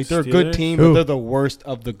that? Like, they're a good Steelers? team, Who? but they're the worst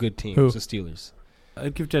of the good teams, Who? the Steelers.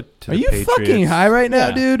 I'd give that to Are the you Patriots. fucking high right now,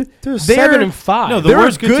 Yeah. dude? They're They're- 7-5. No, the They're a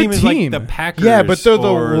worst good good team is like team. the Packers. Yeah, but they're the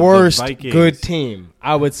or worst Vikings. good team.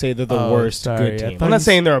 I would say they're the Oh, worst sorry. good I team. thought I'm not you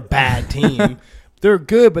saying they're a bad team, they're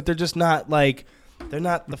good, but they're just not like they're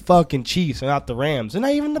not the fucking Chiefs. They're not the Rams. They're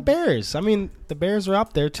not even the Bears. I mean, the Bears are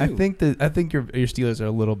up there too. I think your Steelers are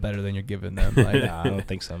a little better than you're giving them. Like, Nah, I don't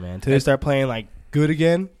think so, man. Until they start playing like good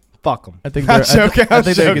again, fuck them. I think I'm they're joking. I I'm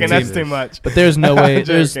think they're a joking. good That's team. too much. But there's no way. I'm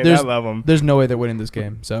joking. There's I love them. there's no way they're winning this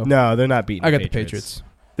game. So No, they're not beating. I got the Patriots.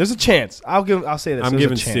 There's a chance. I'll say this. I'm There's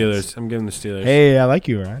giving a chance. Steelers. I'm giving the Steelers. Hey, I like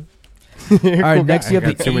you, Ryan. All right, next you I have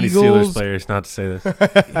got the too many Steelers Eagles. players not to say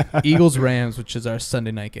this. Eagles Rams, which is our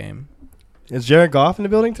Sunday night game. Is Jared Goff in the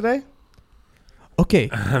building today? Okay,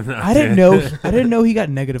 I'm not I didn't know he got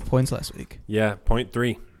negative points last week. Yeah,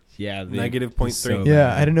 0.3. Yeah, Negative 0.3. so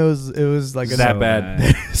Yeah, I didn't know it was like That bad.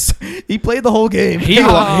 He played the whole game.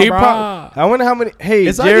 I wonder how many. Hey,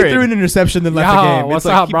 It's like he Jared. threw an interception then left the game. what's It's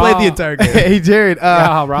like up, he played bro? the entire game. Hey, Jared.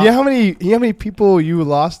 Yeah, bro. You know how many people you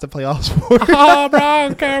lost to playoffs for? Oh, bro,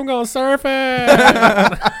 okay, I'm going surfing.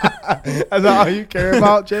 That's all you care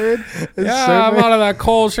about, Jared? Is Yeah, I'm surfing? out of that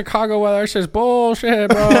cold Chicago weather. It's just bullshit,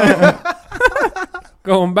 bro.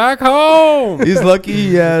 Going back home. He's lucky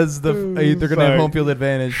he has they're gonna have Sorry. home field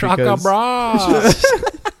advantage. Shaka, because- bro.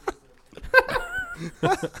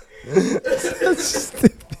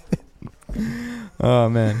 Oh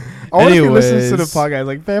man. I want to listen to the Anyways. podcast.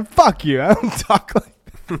 Like, man, fuck you. I don't talk like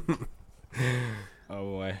that. Oh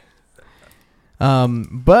boy.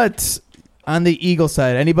 But on the Eagle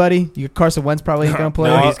side, anybody? Carson Wentz probably ain't gonna play.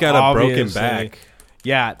 No, he's got a broken Obviously. back.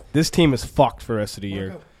 Yeah, this team is fucked for the rest of the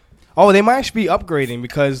year. Oh, they might actually be upgrading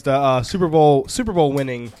because the Super Bowl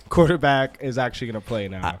winning quarterback is actually going to play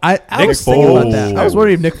now. I Nick was thinking about Foles. that. I was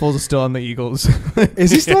worried if Nick Foles is still on the Eagles.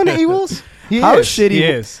 Is he still in the Eagles? How shitty- He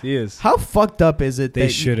is. He is. How fucked up is it? They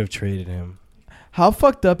that should have traded him. How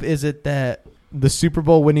fucked up is it that the Super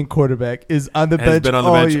Bowl winning quarterback is on the Has bench been on the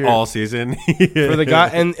all bench year? all season. For the guy,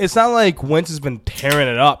 and it's not like Wentz has been tearing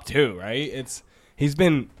it up too, right? He's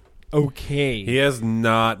been okay. He has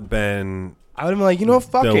not been. I would have been like, you know what,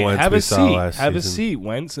 fuck The it, Wentz have we a saw seat, last have a season. seat,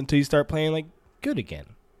 Wentz, until you start playing like good again.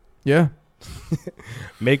 Yeah.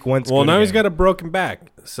 Make Wentz. Well, good now he's again. got a broken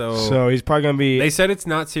back. So he's probably gonna be. They said it's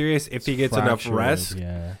not serious if he gets enough fractured, rest.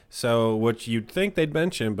 Yeah. So, which you'd think they'd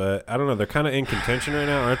bench him, but I don't know. They're kind of in contention right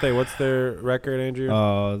now, aren't they? What's their record, Andrew?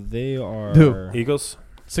 They are. Who? Eagles.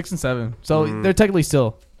 6-7. So they're technically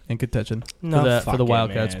still in contention for the fuck it,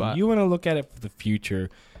 wildcat man. spot. You want to look at it for the future.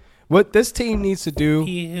 What this team needs to do.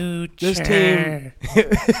 This team.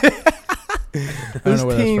 I don't know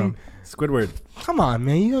where that's from. Squidward. Come on,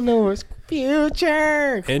 man. You don't know what's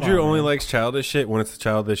future. Come Andrew on, only man. likes childish shit when it's the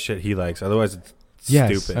childish shit he likes. Otherwise, it's Yes.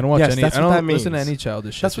 stupid. I don't watch Yes, any. that's I what don't that listen to means. any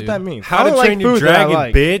childish shit. That's what dude. that means. How I to don't like Train Your food that I Dragon,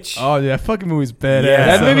 like. bitch. Oh yeah, fucking movie's badass.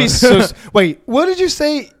 Yeah. That movie's so. Wait, what did you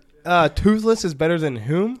say? Toothless is better than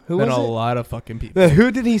whom? Who Than was a it? lot of fucking people.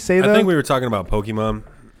 Who did he say I though? think we were talking about Pokemon.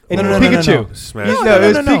 And No. Pikachu. Smash. No, it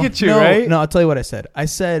was Pikachu, right? No, I'll tell you what I said. I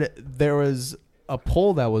said there was a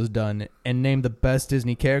poll that was done and named the best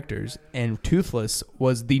Disney characters, and Toothless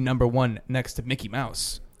was the number one next to Mickey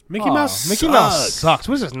Mouse. Mickey Mouse. Mickey Mouse sucks.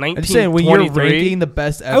 What is this? I'm just saying when you're 1923? ranking the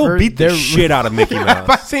best ever, I will beat the they're- shit out of Mickey If I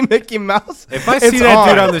Mouse. see Mickey Mouse, If I it's see that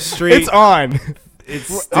dude on. on the street, it's on.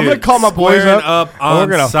 it's I'm gonna call my boys squaring up, up and on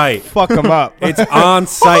we're gonna site. fuck them up. It's on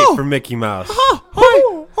site for Mickey Mouse.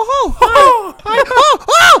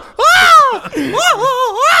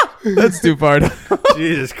 That's too far.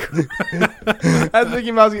 Jesus Christ. That's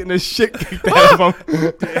Mickey Mouse getting the shit kicked out of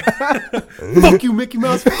him. Fuck you, Mickey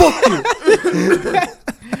Mouse. Fuck you.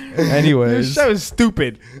 Your Anyways, show is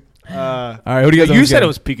stupid. all right. Who do you guys? You said it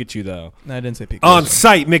was Pikachu though. No, I didn't say Pikachu. On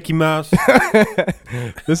site, Mickey Mouse.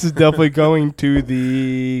 This is definitely going to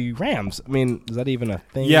the Rams. I mean, is that even a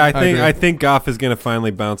thing? Yeah, agree. I think Goff is gonna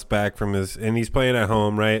finally bounce back from his, and he's playing at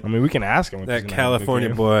home, right? I mean, we can ask him. if he's That gonna have a good California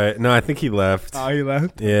game. boy. No, I think he left. Oh, he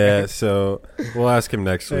left. Yeah, so we'll ask him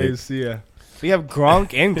next Hey, week. see ya. We have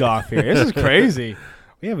Gronk and Goff here. This is crazy.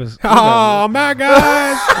 We have a. Oh my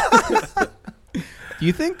God! Do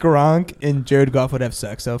you think Gronk and Jared Goff would have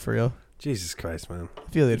sex though? For real? Jesus Christ, man. I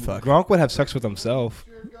feel they'd fuck. Gronk would have sex with himself.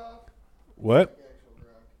 What?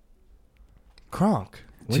 Gronk.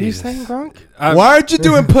 What are you Jesus. saying, Gronk? Why aren't you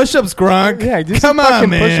doing push-ups, Gronk? Yeah, do Come some on, fucking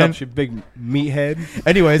man. push-ups, you big meathead.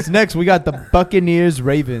 Anyways, next we got the Buccaneers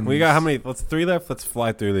Ravens. We got how many? Let's 3 left. Let's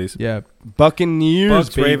fly through these. Yeah. Buccaneers,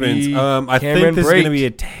 Bucks baby. Ravens. I Cameron think this is going to Brate. be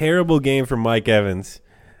a terrible game for Mike Evans.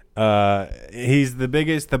 He's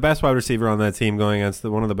the best wide receiver on that team, going against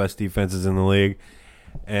one of the best defenses in the league,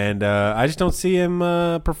 and I just don't see him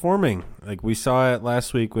performing. Like we saw it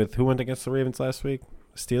last week with who went against the Ravens last week?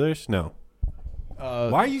 Steelers? No.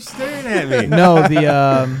 Why are you staring at me? No,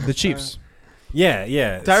 the Chiefs. Yeah.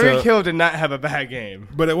 Tyreek so- Hill did not have a bad game.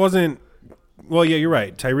 but it wasn't Well, yeah, you're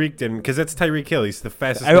right. Tyreek didn't, because that's Tyreek Hill. He's the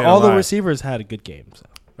fastest man All the alive. receivers had a good game. So.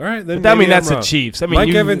 All right, then. But, I mean, that's I'm the wrong. Chiefs. I mean,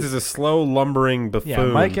 Mike Evans is a slow, lumbering buffoon. Yeah,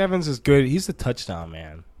 Mike Evans is good. He's the touchdown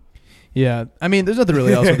man. Yeah, I mean, there's nothing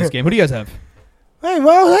really else with this game. Who do you guys have? Hey,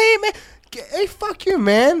 well, hey, man. Hey, fuck you,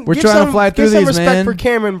 man. We're trying to fly through give some these, respect man. for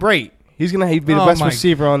Cameron Brate. He's going to be the Oh, best my-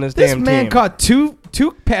 receiver on this This damn man team. caught two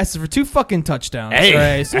passes for 2 fucking touchdowns. Hey,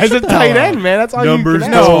 right? So as a shut the tight hell up. end, man, that's all Numbers you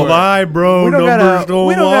can don't ask lie, bro. We don't Numbers don't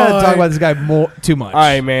we don't lie. gotta talk about this guy too much. All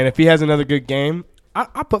right, man. If he has another good game, I'll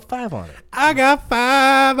put 5 on it. I got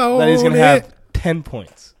 5 on Then he's going to it. have 10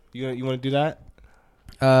 points. You want to do that?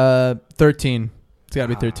 13. It's gotta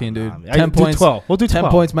be 13, dude. Nah, 10 do points. 12. We'll do 10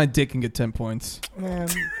 12. points. My dick can get 10 points. Man,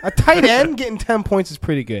 a tight end getting 10 points is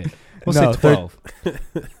pretty good. We'll No, say 12.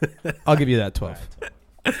 I'll give you that 12.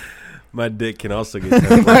 My dick can also get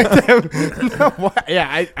 10 points. No, what?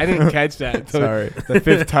 Yeah, I didn't catch that until Sorry. the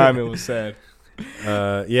 5th time it was said.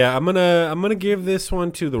 Yeah, I'm gonna give this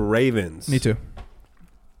one to the Ravens. Me too.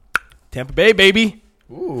 Tampa Bay, baby.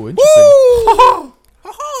 Ooh, interesting.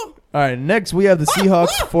 All right, next we have the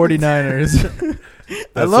Seahawks 49ers.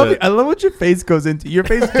 I love what your face goes into. Your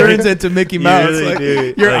face turns into Mickey Mouse. really like,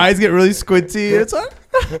 do. your Like- eyes get really squinty. It's like,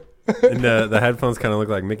 And the headphones kind of look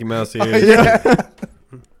like Mickey Mouse ears. yeah.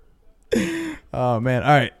 Oh man. All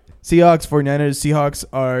right. Seahawks 49ers. Seahawks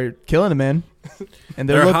are killing it, man. And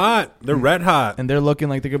They're hot. They're red hot. and they're looking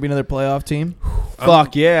like they're gonna be another playoff team.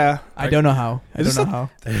 Fuck yeah. I don't know how. I Is don't this know how.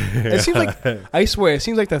 It seems like, I swear, it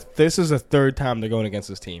seems like this is the 3rd time they're going against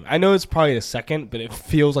this team. I know it's probably the 2nd, but it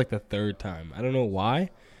feels like the 3rd time. I don't know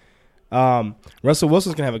why. Russell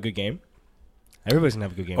Wilson's going to have a good game. Everybody's going to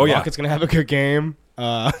have a good game. Oh, yeah. Lockett's going to have a good game.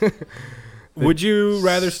 Would you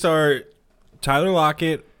rather start Tyler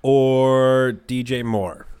Lockett or DJ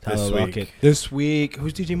Moore this week? This week.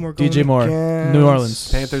 Who's DJ Moore going DJ Moore, against? New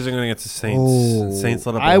Orleans. Panthers are going against the Saints. Oh. Saints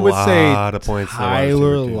let up I a would say lot of points.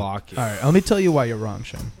 Tyler Lockett. All right. Let me tell you why you're wrong,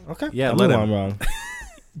 Sean. Okay. Yeah, Tell let me why him. I'm wrong.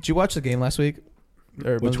 Did you watch the game last week?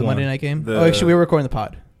 Or was Which it the one? Monday night game? The- Oh, actually, we were recording the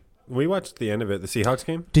pod. We watched the end of it. The Seahawks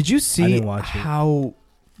game? Did you see didn't watch it. how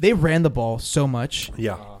they ran the ball so much,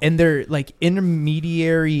 Yeah. and their like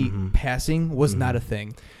intermediary Mhm. passing was Mhm. not a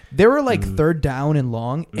thing. They were like Mhm. 3rd down and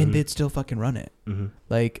long, and Mhm. they'd still fucking run it. Mm-hmm.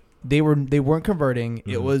 Like they weren't converting.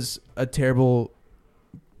 It Mhm. was a terrible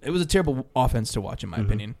offense to watch, in my Mhm.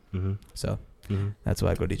 opinion. Mm-hmm. So Mm-hmm. that's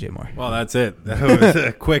why I go DJ Moore. Well, that's it. That was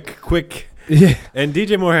a quick. Yeah. And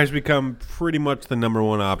DJ Moore has become pretty much the number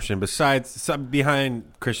 1 option behind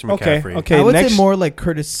Christian McCaffrey. Okay. I would next, say more like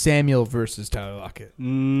Curtis Samuel versus Tyler Lockett.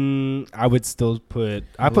 I would still put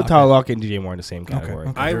Lockett. Tyler Lockett and DJ Moore in the same category.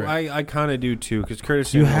 Okay. I kind of do too, because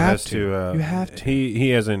Curtis You Samuel have has to. to. You have to. He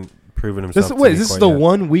hasn't proven himself. This is the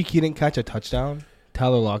one week he didn't catch a touchdown.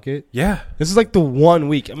 Tyler Lockett. Yeah. This is like the one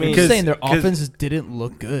week. I mean, I'm Because- just saying their 'cause offenses didn't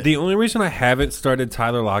look good. The only reason I haven't started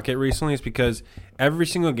Tyler Lockett recently is because every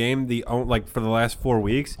single game, for the last 4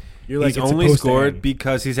 weeks, You're like, he's it's only supposed to scored end.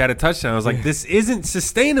 because he's had a touchdown. I was like, this isn't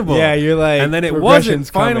sustainable. yeah, you're like, and then it progression's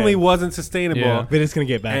finally coming. wasn't sustainable. Yeah. But it's gonna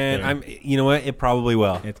get back And there. you know what? It probably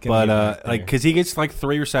will. It's gonna get back there. because he gets like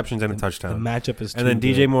 3 receptions and a the touchdown, matchup is and then too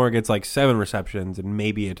DJ good. Moore gets like 7 receptions and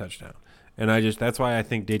maybe a touchdown. And that's why I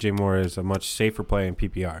think DJ Moore is a much safer play in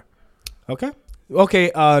PPR. Okay. Okay.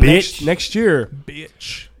 Bitch. Next year,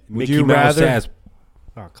 Bitch. would Mickey you Mouse rather? ass.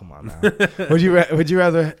 Oh, come on now. Would you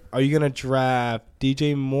rather? Are you gonna draft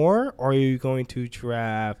DJ Moore or are you going to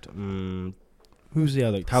draft? Who's the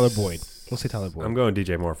other? Tyler Boyd. Let's say Tyler Boyd. I'm going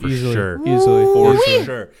DJ Moore for Easily. sure. Easily. For Easily.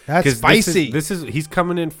 sure. That's 'Cause spicy. This is he's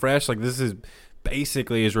coming in fresh. Like this is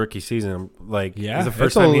basically his rookie season. Like Yeah, this is the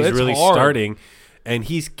first it's time he's it's really hard. starting, and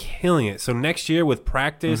he's killing it. So next year with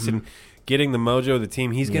practice and getting the mojo of the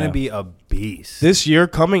team, he's going Yeah. to be a beast. This year,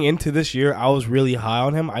 coming into this year, I was really high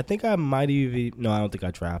on him. I think I might even. No, I don't think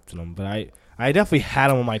I drafted him, but I definitely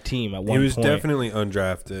had him on my team at one he was point. definitely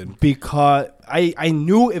undrafted. Because I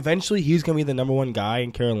knew eventually he's going to be the number 1 guy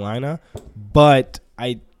in Carolina, but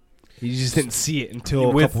you just didn't see it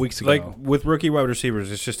until a couple weeks ago. Like with rookie wide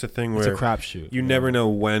receivers, it's just a thing it's a where crapshoot. you never know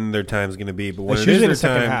when their time's going to be, but when It's it is usually their the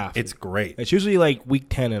second time, half. it's great. It's usually like week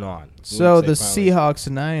 10 and on. So We'd the say probably. Seahawks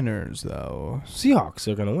Niners, though. Seahawks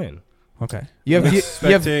are going to win. Okay. I'm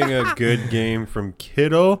expecting a good game from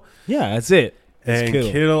Kittle. Yeah, that's it. It's And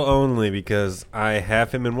Kittle only because I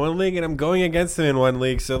have him in one league and I'm going against him in one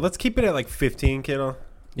league. So let's keep it at like 15 Kittle.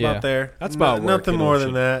 Yeah. About there. That's about where nothing Kittle more should-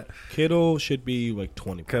 than that. Kittle should be like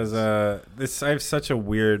 20 Because I have such a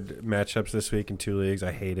weird matchups this week in 2 leagues.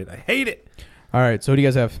 I hate it. All right. So what do you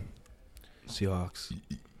guys have? Seahawks.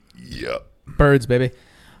 Birds, baby.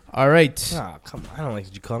 All right. Ah, come on. I don't like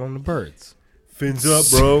that you caught on the birds. Fins up,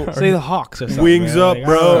 bro. Say the Hawks or something. Wings man. up, Like,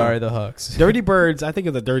 bro. I don't know. Sorry, the Hawks. Dirty Birds. I think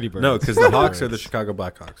of the Dirty Birds. No, because the Hawks are the Chicago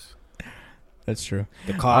Blackhawks. That's true.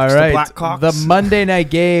 The All Cocks, right, the Black Cocks. the Monday night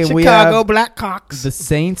game. we Chicago have Black Cocks. the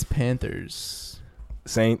Saints Panthers.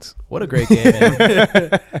 Saints. What a great game,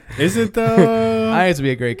 man. Is it though? I think it's to be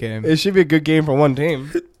a great game. It should be a good game for one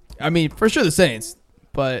team. I mean, for sure the Saints,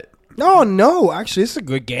 but No. Actually, it's a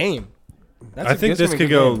good game. I think this could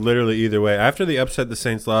go literally either way. After the upset the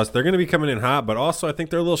Saints lost, they're going to be coming in hot, but also I think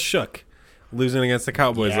they're a little shook losing against the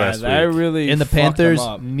Cowboys last that week. really and the fucked them Panthers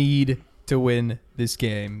up. need to win this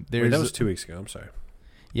game. Wait, that was 2 weeks ago. I'm sorry.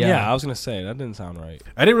 Yeah, I was gonna say that didn't sound right.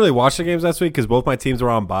 I didn't really watch the games last week because both my teams were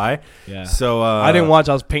on bye. Yeah, so I didn't watch.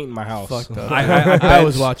 I was painting my house. Fucked up. I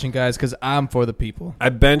was watching, guys, because I'm for the people. I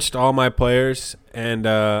benched all my players, and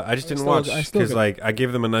I just didn't watch I still because could- I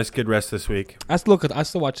gave them a nice good rest this week. I still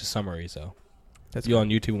watch the summaries though. That's You cool. on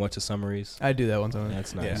YouTube and watch the summaries. I do that once on.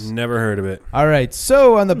 That's nice. Never heard of it. All right,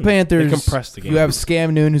 so on the Panthers, They compressed the game. you have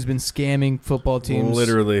Scam Noon, who's been scamming football teams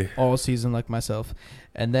Literally. all season, like myself,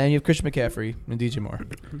 and then you have Christian McCaffrey and DJ Moore,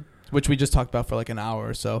 which we just talked about for like an hour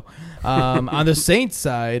or so. On the Saints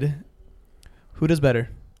side, who does better?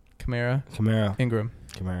 Kamara, Ingram.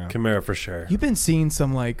 Kamara for sure. You've been seeing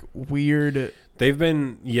some like weird, They've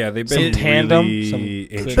been Some really tandem,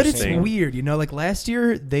 interesting. but it's weird, you know. Like last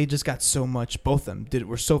year, they just got so much. Both of them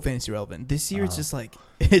were so fantasy relevant. This year, it's just like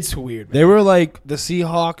it's weird. Man. They were like the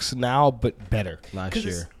Seahawks now, but better last 'Cause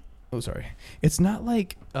year. Oh, sorry. It's not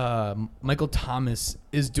like Michael Thomas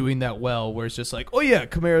is doing that well, where it's just like, oh yeah,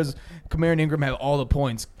 Kamara and Ingram have all the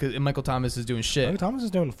points, and Michael Thomas is doing shit. Michael Thomas is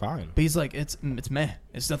doing fine. But he's like, it's meh.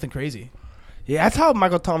 It's nothing crazy. Yeah, that's how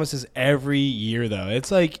Michael Thomas is every year, though.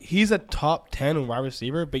 It's like he's a top 10 wide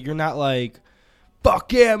receiver, but you're not like,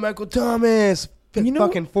 fuck yeah, Michael Thomas.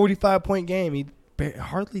 Fucking 45-point game. He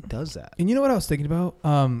hardly does that. And you know what I was thinking about?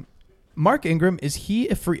 Mark Ingram, is he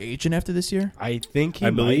a free agent after this year? I think he I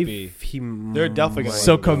might believe be. he. They're definitely gonna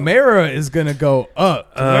So let him go. Kamara is gonna go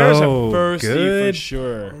up. Kamara's Oh, a firstie good. for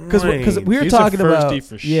sure. Because we were He's a talking about firstie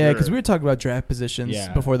for yeah, because sure. we were talking about draft positions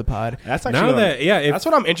Yeah. before the pod. That's actually Now that that's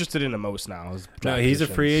what I'm interested in the most now. Is No, draft he's a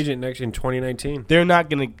positions. free agent next in 2019. They're not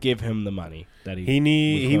gonna give him the money that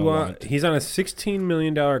He's on a $16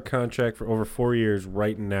 million contract for over 4 years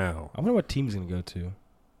right now. I wonder what team's gonna go to.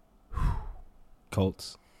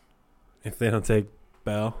 Colts. If they don't take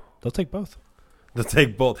Bell, They'll take both. they'll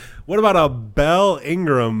take both. What about a Bell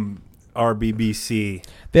Ingram RBBC?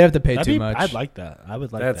 They have to pay too much. I'd like that. I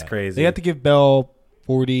would like That's that. crazy. They have to give Bell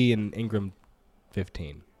 40 and Ingram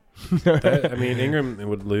 15. I mean, Ingram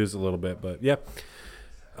would lose a little bit, but yeah.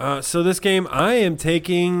 So this game, I am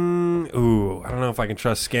taking. Ooh, I don't know if I can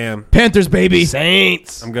trust Scam. Panthers, baby.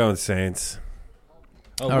 Saints. I'm going Saints.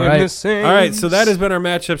 Oh, All right. Saints. All right, so that has been our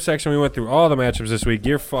matchup section. We went through all the matchups this week.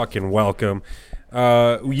 You're fucking welcome.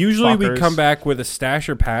 Usually we Fuckers. come back with a stash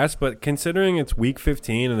or pass, but considering it's week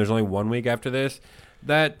 15 and there's only 1 week after this,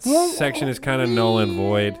 that section is kind of null and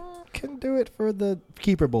void. Can do it for the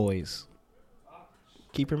keeper boys.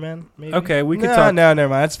 Keeper man, maybe. Okay, we could no, talk. No, never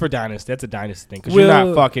mind. That's for dynasty. That's a dynasty thing because We'll- you're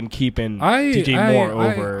not fucking keeping DJ Moore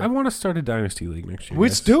over. I want to start a dynasty league next year.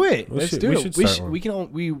 Let's guys. do it. We Let's should- do we it. should We start one. we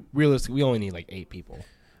can. We realistically we only need like 8 people.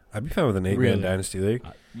 I'd be fine with an 8-man Really? dynasty league.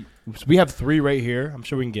 We have 3 right here. I'm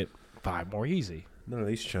sure we can get 5 more easy. None of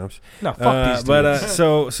these chumps. No, fuck these dudes.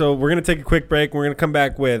 So we're gonna take a quick break. We're gonna come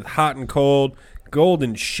back with hot and cold,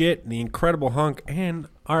 golden shit, the incredible hunk, and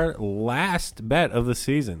our last bet of the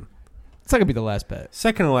season. It's not gonna be the last bet.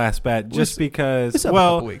 Second to last bet, just because. It's up a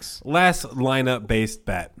Well, couple weeks. last lineup based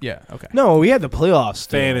bet. Yeah. Okay. No, we had the playoffs.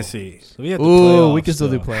 Still. Fantasy. So we had the Ooh, playoffs we can still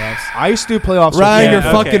do still. playoffs. I used to do playoffs. Ryan, Yeah, you're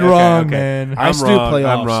okay, fucking okay, wrong, okay. man. I used to do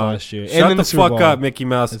playoffs I'm wrong. last year. Shut And the the Super fuck Bowl. up, Mickey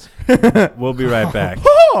Mouse. We'll be right back.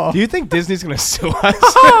 Do you think Disney's gonna sue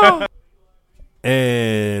us?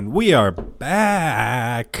 And we are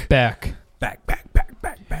back. Back. Back.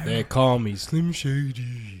 They call me Slim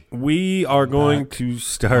Shady. We are going to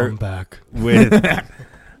start back. with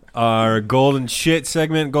our golden shit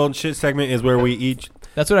segment. Golden shit segment is where we each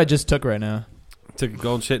That's what I just took right now. took a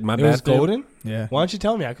golden shit in my It was bathroom. golden. Yeah. Why don't you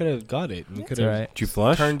tell me? I could have got it. We could all have right. Did you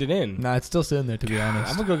flush? turned it in. Nah, it's still sitting there, to be I'm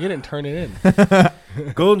honest. gonna go get it and turn it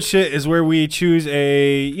in. Golden shit is where we choose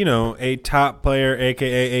a top player,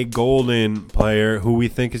 aka a golden player, who we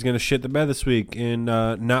think is going to shit the bed this week and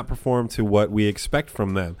not perform to what we expect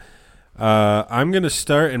from them. I'm going to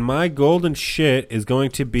start, and my golden shit is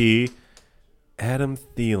going to be Adam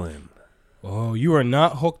Thielen. Oh, you are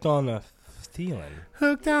not hooked on a Thielen.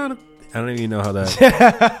 Hooked on a I don't even know how that.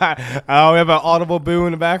 We have an audible boo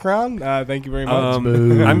in the background. Thank you very much.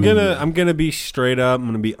 I'm gonna be straight up. I'm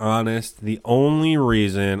gonna be honest. The only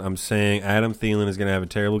reason I'm saying Adam Thielen is gonna have a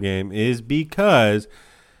terrible game is because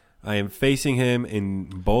I am facing him in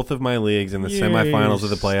both of my leagues in the semifinals of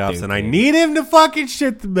the playoffs, and I need him to fucking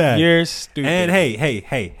shit the bed. You're stupid. And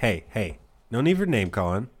hey, no need for name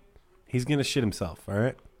calling. He's gonna shit himself. All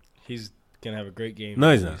right. He's gonna have a great game.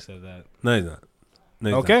 No, he's not. Said that. No, he's not. No,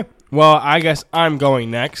 he's Okay. Well, I guess I'm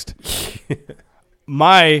going next.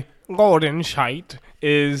 My golden shite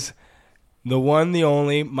is the one, the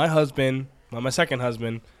only. My husband, my second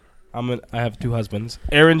husband. I have two husbands.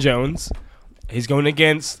 Aaron Jones. He's going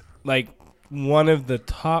against like one of the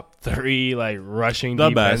top 3 like rushing the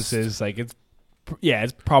defenses. Best. Like it's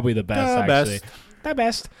probably the best. The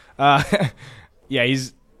best. Yeah,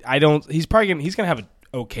 he's gonna have an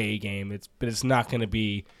okay game. But it's not gonna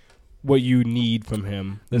be what you need from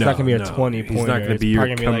him. It's not gonna be a 20 pointer. He's not gonna be your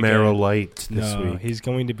Camaro Light this week. He's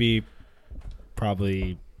going to be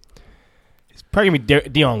probably gonna be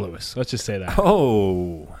Deion Lewis. Let's just say that.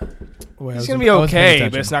 Oh, he's gonna be okay,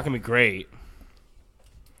 but it's not gonna be great.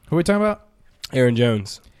 Who are we talking about? Aaron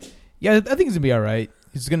Jones. Yeah, I think he's gonna be all right.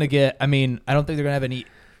 He's gonna get. I mean, I don't think they're gonna have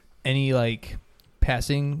any like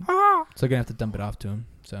passing, so they're gonna have to dump it off to him.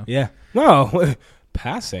 So yeah, no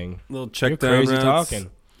passing. Little check You're down crazy routes.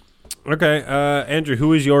 talking. Okay, Andrew,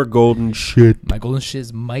 who is your golden shit? my golden shit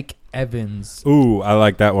is Mike Evans. Ooh, I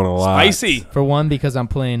like that one a lot. Spicy. For one, because I'm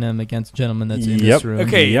playing him against a gentleman that's in this room.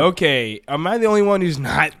 Okay. Am I the only one who's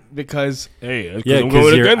not? Because I'm Because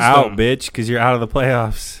going you're against out, them. bitch. Because you're out of the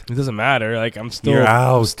playoffs. It doesn't matter. Like I'm still. You're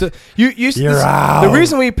out. You're out. The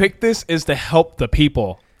reason we picked this is to help the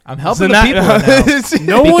people. I'm helping So the people right now.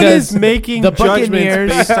 No one Because is making the judgments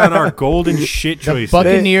Buccaneers- based on our golden shit The choices.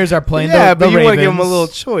 Buccaneers are playing yeah, the but you Ravens. want to give them a little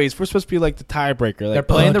choice. We're supposed to be like the tiebreaker. Like, They're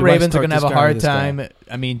playing the do I Ravens. They're start going to have this a guy or hard this guy? time.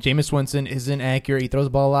 I mean, Jameis Winston isn't accurate. He throws the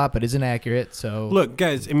ball a lot, but isn't accurate. So Look,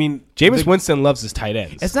 guys, I mean, Jameis Winston loves his tight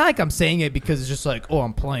ends. it's not like I'm saying it because it's just like, oh,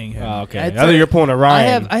 I'm playing him. Oh, okay. It's I thought you were pulling a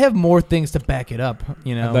Ryan. I have more things to back it up.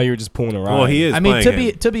 You know. I thought you were just pulling a Ryan. well, he is. I mean, playing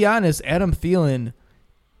him to be honest, Adam Thielen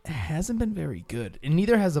hasn't been very good, and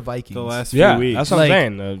neither has the Vikings. the last few Yeah, weeks. that's what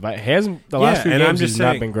I'm saying. He hasn't the last few and games. I'm just he's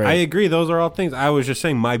saying, not been great. I agree. Those are all things. I was just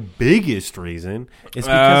saying my biggest reason is because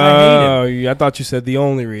I hate him. I thought you said the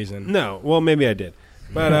only reason. No, well, maybe I did,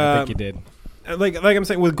 but I think you did. like I'm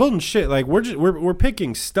saying with golden shit, like we're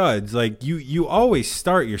picking studs. Like you always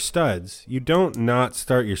start your studs. You don't not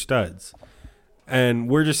start your studs. And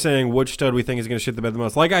we're just saying which stud we think is going to shit the bed the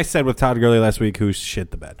most. Like I said with Todd Gurley last week, who shit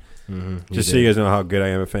the bed. Just so you guys know how good I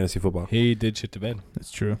am at fantasy football. He did shit to bed. That's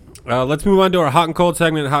true. Let's move on to our hot and cold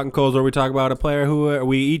segment. Hot and cold is where we talk about a player who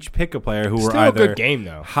we each pick a player who we're Still a either good game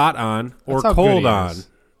though. hot on or That's how cold good he on. is.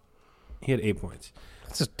 He had 8 points.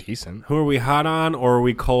 That's just decent. Who are we hot on or are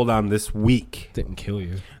we cold on this week? Didn't kill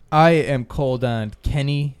you. I am cold on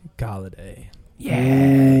Kenny Galladay.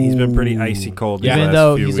 Yeah, he's been pretty icy cold. Yeah. these Even last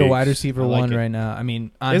though few he's a weeks. wide receiver I like one it. right now. I mean,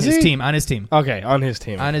 on Is his he? team. On his team. Okay, on his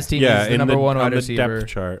team. On his team, Yeah, he's the in number one on wide the receiver. depth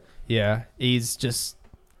chart. Yeah, he's just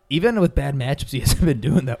even with bad matchups, he hasn't been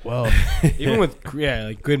doing that well. Even with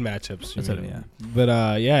like good matchups. That's what, yeah.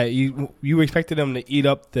 But you expected him to eat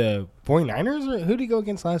up the 49ers, or who did he go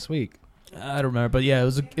against last week? I don't remember, but yeah, it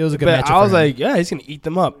was a good But matchup. I was for him. like, yeah, he's gonna eat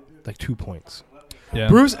them up like 2 points. yeah.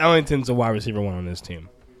 Bruce Ellington's a wide receiver one on this team.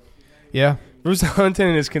 yeah. Bruce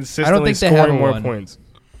Ellington is consistently they have scoring more one. points.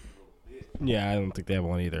 Yeah, I don't think they have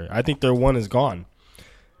one either. I think their one is gone.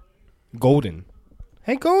 Golden.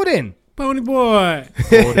 Hey, Golden. Pony boy.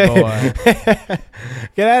 Old boy.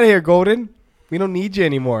 Get out of here, Golden. We don't need you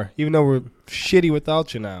anymore, even though we're shitty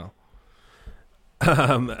without you now.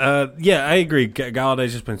 Yeah, I agree.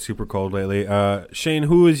 Galladay's just been super cold lately. Shane,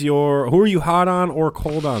 who are you hot on or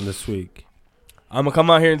cold on this week? I'm going to come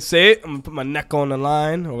out here and say it. I'm going to put my neck on the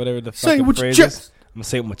line or whatever the Say it fucking with your phrase chest. is. I'm going to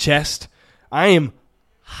say it with my chest. I am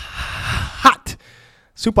hot.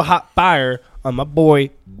 Super hot fire on my boy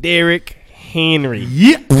Derrick Henry.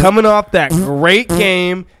 Yeah. Coming off that great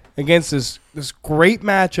game against this great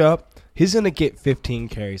matchup. He's going to get 15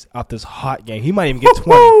 carries off this hot game. He might even get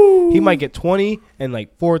 20. He might get 20 and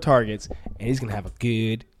like 4 targets, and he's going to have a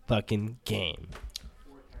good fucking game.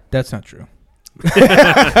 That's not true.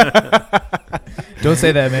 Don't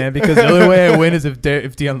say that, man, because the only way I win is if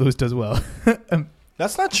Deion Lewis does well.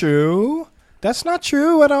 That's not true. That's not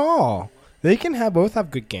true at all. They can both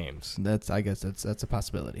have good games. I guess that's a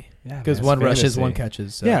possibility. Yeah, Because one rushes, one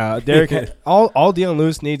catches. So. Yeah, Derrick. all Deion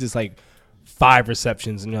Lewis needs is like 5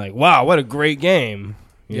 receptions, and you're like, wow, what a great game.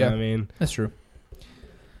 You know what I mean? That's true.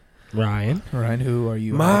 Ryan, who are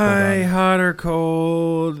you? My hot or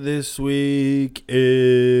cold this week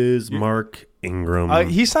is Mark Ingram.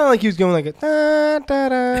 he sounded like he was going like a da, da,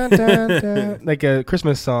 da, da, da, like a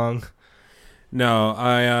Christmas song.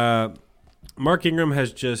 No, Mark Ingram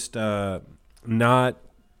has just not.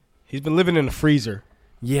 He's been living in a freezer.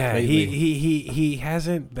 Yeah, lately. he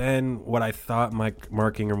hasn't been what I thought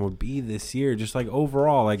Mark Ingram would be this year. Just like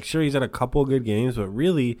overall, like sure he's had a couple of good games, but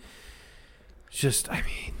really, just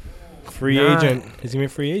Free agent. He's gonna be a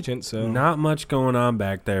free agent, so not much going on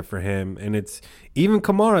back there for him. And it's even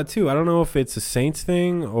Kamara too. I don't know if it's a Saints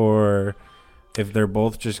thing or if they're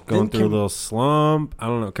both just going through a little slump. I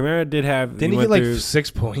don't know. Kamara didn't he get like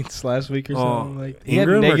 6 points last week or something? Like he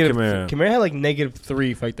Ingram had or negative. Kamara? Kamara had like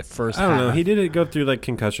 -3 for like the first. I don't know. half. He did go through like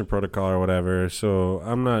concussion protocol or whatever. So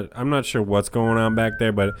I'm not sure what's going on back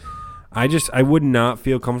there, but I would not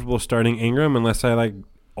feel comfortable starting Ingram unless I like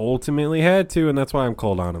ultimately had to, and that's why I'm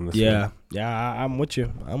cold on him this week. Yeah, I'm with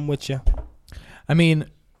you. I mean,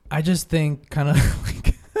 I just think kind of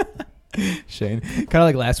like Shane, kind of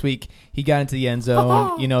like last week, he got into the end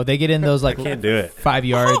zone. You know, they get in those like Can't do it. 5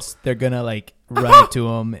 yards. They're gonna like run it to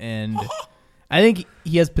him, and I think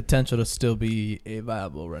he has potential to still be a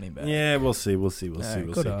viable running back. Yeah, we'll see. We'll see. Go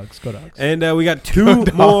see. Dogs. Go Dogs. And we got two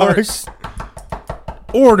more.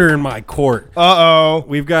 Order in my court.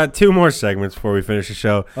 We've We've got two more segments before we finish the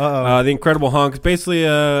show. The Incredible Hunk is basically,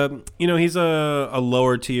 he's a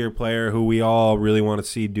lower tier player who we all really want to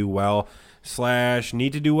see do well, /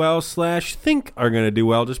 need to do well, / think are going to do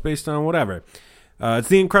well just based on whatever. It's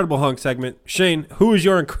the Incredible Hunk segment. Shane, who is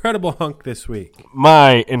your Incredible Hunk this week?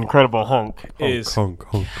 My Incredible Hunk is Hunk.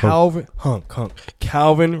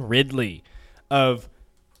 Calvin Ridley of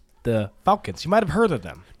the Falcons. You might have heard of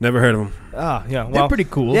them. Never heard of him. Yeah. Well, They're pretty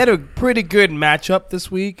cool. They had a pretty good matchup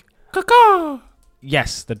this week.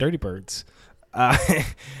 Yes, the Dirty Birds.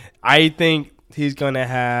 I think he's going to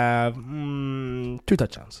have 2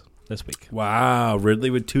 touchdowns this week. Wow,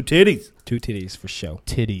 Ridley with 2 titties. 2 titties for show.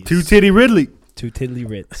 Titties. 2 titty Ridley. 2 tiddly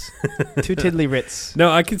Ritz. 2 tiddly Ritz. No,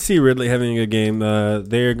 I could see Ridley having a good game.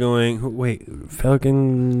 They're going. Wait,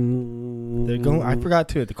 Falcon. They're going. I forgot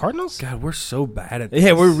too. The Cardinals. God, we're so bad at this.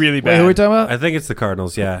 Yeah, we're really bad. Wait, who are we talking about? I think it's the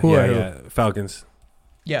Cardinals. Yeah, Who are yeah. Falcons.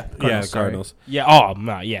 Yeah, Cardinals. Yeah. Oh,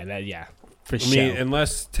 no. Yeah. For I sure. mean,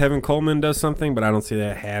 unless Tevin Coleman does something, but I don't see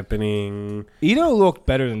that happening. Ito looked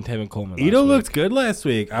better than Tevin Coleman. Ito looked good last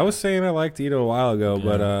week. I was saying I liked Ito a while ago,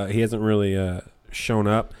 but he hasn't really shown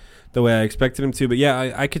up the way I expected him to. But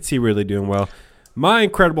yeah, I could see Ridley doing well. My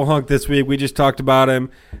Incredible Hunk this week, we just talked about him.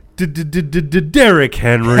 Derrick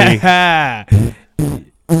Henry. My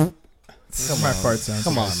fart sounds.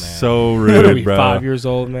 Come on, man. So What are rude, we, bro. 5 years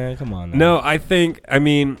old, man? Come on. Now. No, I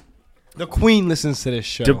mean, The Queen listens to this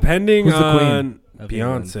show. depending Who's the on Of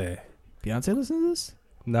Beyonce. Beyonce listen to this?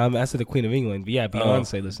 No, I said the Queen of England. But yeah,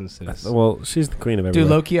 Beyonce listens to this. Well, she's the queen of everything.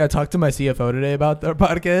 Dude, low-key, I talked to my CFO today about our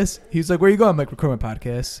podcast. He was like, where you going? I'm like, record my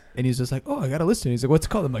podcast. And he's just like, oh, I got to listen. He's like, what's it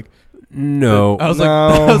called? I'm like, no. I was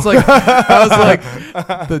like,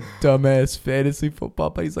 the dumbass fantasy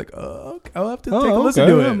football. But he's like, oh, okay, I'll have to take a listen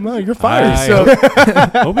to it. No, you're fired.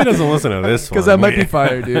 Hope he doesn't listen to this one. Because I might be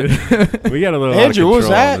fired, dude. We got a little Andrew, what was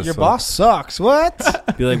out of control on that? this Your one. boss sucks.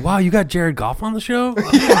 What? Be like, wow, you got Jared Goff on the show?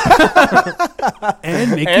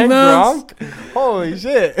 And Mickey And Mouse? Gronk? Holy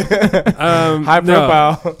shit. High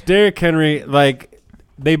profile. Derrick Henry, like,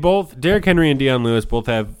 Derrick Henry and Deion Lewis both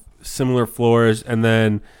have similar floors. And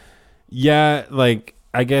then, yeah, like,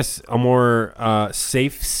 I guess a more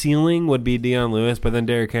safe ceiling would be Deion Lewis. But then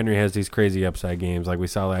Derrick Henry has these crazy upside games like we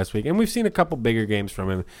saw last week. And we've seen a couple bigger games from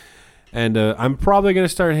him. And I'm probably going to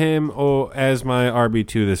start him as my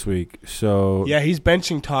RB2 this week. So Yeah, he's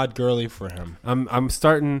benching Todd Gurley for him. I'm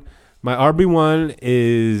starting. My RB1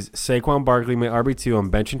 is Saquon Barkley. My RB2, I'm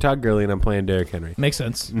benching Todd Gurley, and I'm playing Derrick Henry. Makes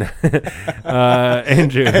sense.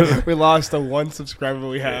 Andrew, We lost the one subscriber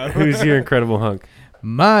we have. who's your Incredible Hunk?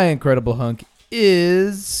 My Incredible Hunk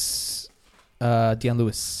is Deion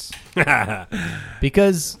Lewis.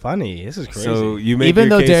 Because Funny. This is crazy. So you make even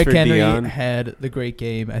your though case Derrick for Henry Deion. had the great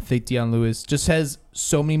game, I think Deion Lewis just has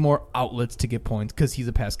so many more outlets to get points because he's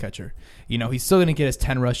a pass catcher. You know, he's still going to get his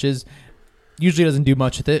 10 rushes. Usually doesn't do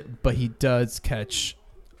much with it, but he does catch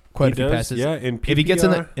quite a few passes. Yeah, in PPR. If he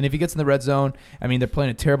gets in the red zone, I mean, they're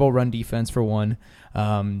playing a terrible run defense for one,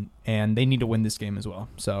 and they need to win this game as well.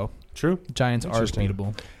 So True. Giants are Interesting.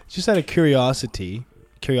 beatable. Just out of curiosity.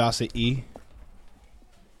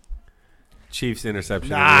 Chiefs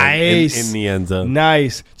interception. Nice. In the end zone.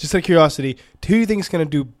 Nice. Just out of curiosity, who do you think is going to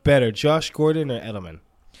do better, Josh Gordon or Edelman?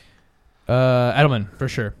 Edelman for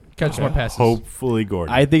sure catches more passes. Hopefully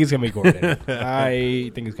Gordon. I think it's going to be Gordon.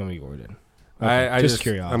 I think it's going to be Gordon. I just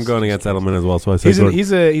curious. I'm going against Edelman as well, so I said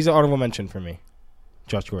he's an honorable mention for me.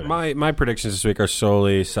 Josh Gordon. My predictions this week are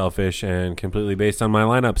solely selfish and completely based on my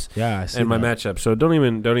lineups and my matchups. So don't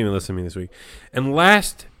even listen to me this week. And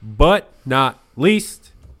last but not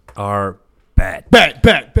least, our bet.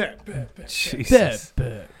 Jesus.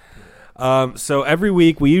 Bet. So every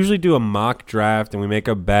week we usually do a mock draft and we make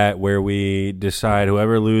a bet where we decide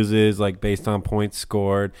whoever loses, like based on points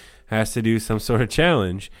scored, has to do some sort of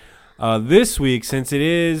challenge. This week, since it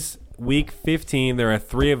is week 15, there are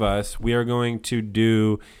 3 of us. We are going to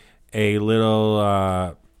do a little.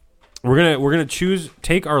 We're gonna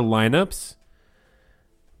take our lineups,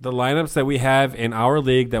 the lineups that we have in our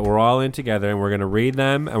league that we're all in together, and we're gonna read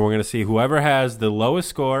them, and we're gonna see whoever has the lowest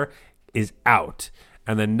score is out.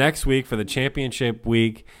 And then next week for the championship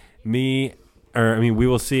week, we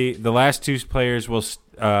will see the last 2 players will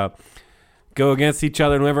go against each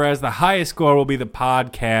other, and whoever has the highest score will be the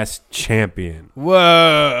podcast champion.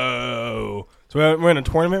 Whoa! So we're in a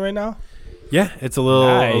tournament right now. Yeah, it's a little.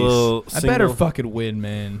 Nice. A little I better fucking win,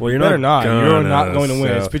 man. Well, you're You're not going to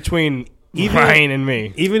win. It's between Ryan and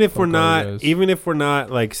me. Even if we're Oreos. not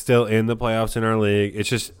like still in the playoffs in our league, it's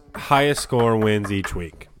just highest score wins each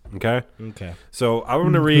week. Okay. Okay. So I'm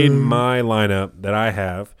going to read my lineup that I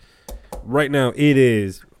have right now. It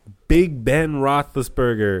is Big Ben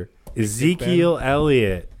Roethlisberger, Ezekiel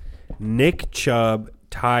Elliott, Nick Chubb,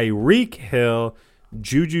 Tyreek Hill,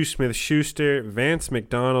 Juju Smith-Schuster, Vance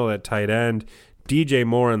McDonald at tight end, DJ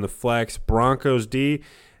Moore in the flex, Broncos D,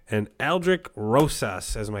 and Aldrick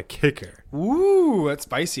Rosas as my kicker. Ooh, that's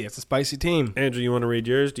spicy. That's a spicy team. Andrew, you want to read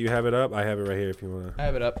yours? Do you have it up? I have it right here if you want to. I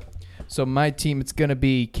have it up. So my team, it's going to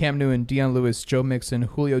be Cam Newton, Deion Lewis, Joe Mixon,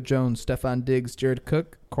 Julio Jones, Stephon Diggs, Jared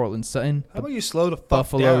Cook, Cortland Sutton. How about you slow the fuck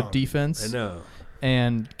Buffalo down? defense. I know.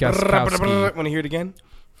 And Gostkowski. Want to hear it again?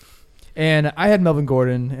 And I had Melvin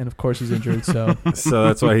Gordon, and of course he's injured. So So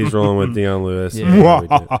that's why he's rolling with Deion Lewis.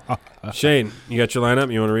 Yeah. Shane, you got your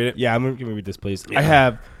lineup? You want to read it? Yeah, I'm going to read this, please. Yeah. I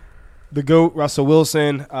have the GOAT, Russell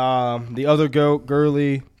Wilson, the other GOAT,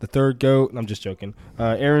 Gurley, the third GOAT. I'm just joking.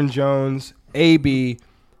 Aaron Jones, AB.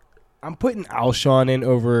 I'm putting Alshon in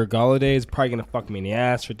over Galladay. It's probably going to fuck me in the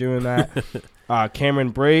ass for doing that.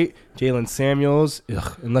 Cameron Brate, Jalen Samuels.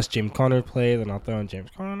 Ugh, unless James Conner plays, then I'll throw in James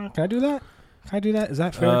Conner. Can I do that? Is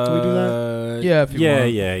that fair? Can we do that? Yeah, if you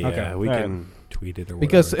want. Yeah. Okay, We all can tweet it or whatever.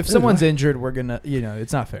 Because if someone's injured, we're going to,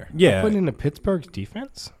 it's not fair. yeah, Putting into Pittsburgh's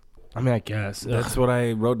defense? I mean, I guess. that's what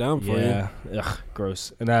I wrote down for Yeah. Ugh,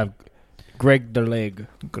 gross. And I have Greg DeLeg.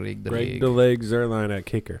 Greg DeLeg Zerline at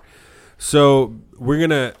kicker. So we're going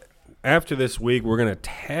to, after this week, we're going to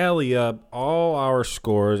tally up all our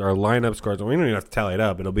scores, our lineup scores. We don't even have to tally it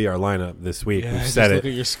up. It'll be our lineup this week. We've set it. Look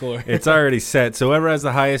at your score. It's already set. So whoever has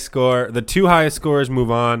the highest score, the 2 highest scores move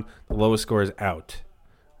on. The lowest score is out.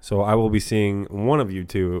 So I will be seeing one of you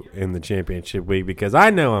 2 in the championship week because I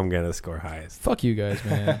know I'm going to score highest. Fuck you guys,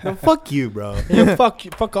 man. No, fuck you, bro. Yeah,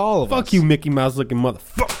 fuck all of us. Fuck you, Mickey Mouse looking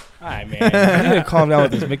motherfucker. All right, man. You need to calm down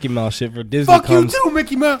with this Mickey Mouse shit for Disney. Fuck you too,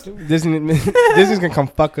 Mickey Mouse. Disney's gonna come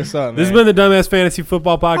fuck us up. This has man. been the Dumbass Fantasy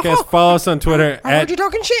Football Podcast. Follow us on Twitter I heard you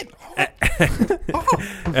talking shit.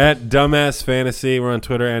 at Dumbass Fantasy. We're on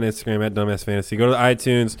Twitter and Instagram at Dumbass Fantasy. Go to the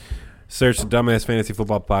iTunes, search the Dumbass Fantasy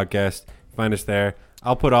Football Podcast. Find us there.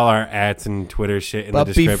 I'll put all our ads and Twitter shit in the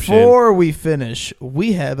description. Before we finish,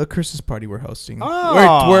 we have a Christmas party we're hosting.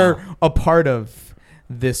 Oh. We're a part of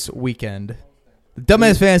this weekend. The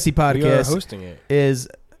Dumbass Fantasy We are Podcast hosting it. is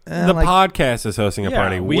the podcast is hosting a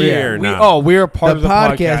party. We're not. We're part of the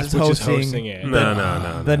podcast podcast, is which is hosting hosting it.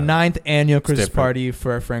 No. the 9th annual Christmas different. party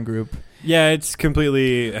for our friend group. Yeah, it's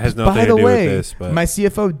completely has nothing By to the do way, with this. But my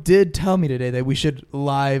CFO did tell me today that we should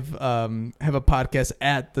live have a podcast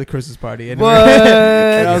at the Christmas party. And, What?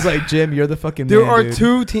 and I was like, Jim, you're the fucking There man, are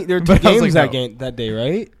dude. there are two But I was games like, that day,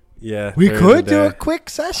 right? yeah, We there's could a do a day. quick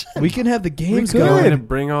session. We can have the games could. We're going. gonna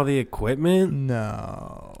bring all the equipment.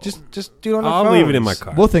 No. Just do it on the phone. I'll leave it in my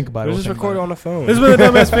car. We'll think about it. We'll just think record it about on the phone. This has been the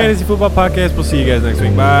Dumbass Fantasy Football Podcast. We'll see you guys next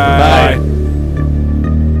week. Bye.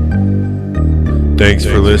 Thanks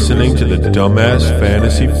for listening to the Dumbass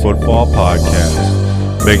Fantasy Football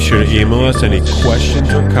Podcast. Make sure to email us any questions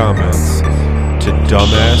or comments to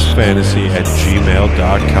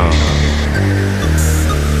dumbassfantasy@gmail.com.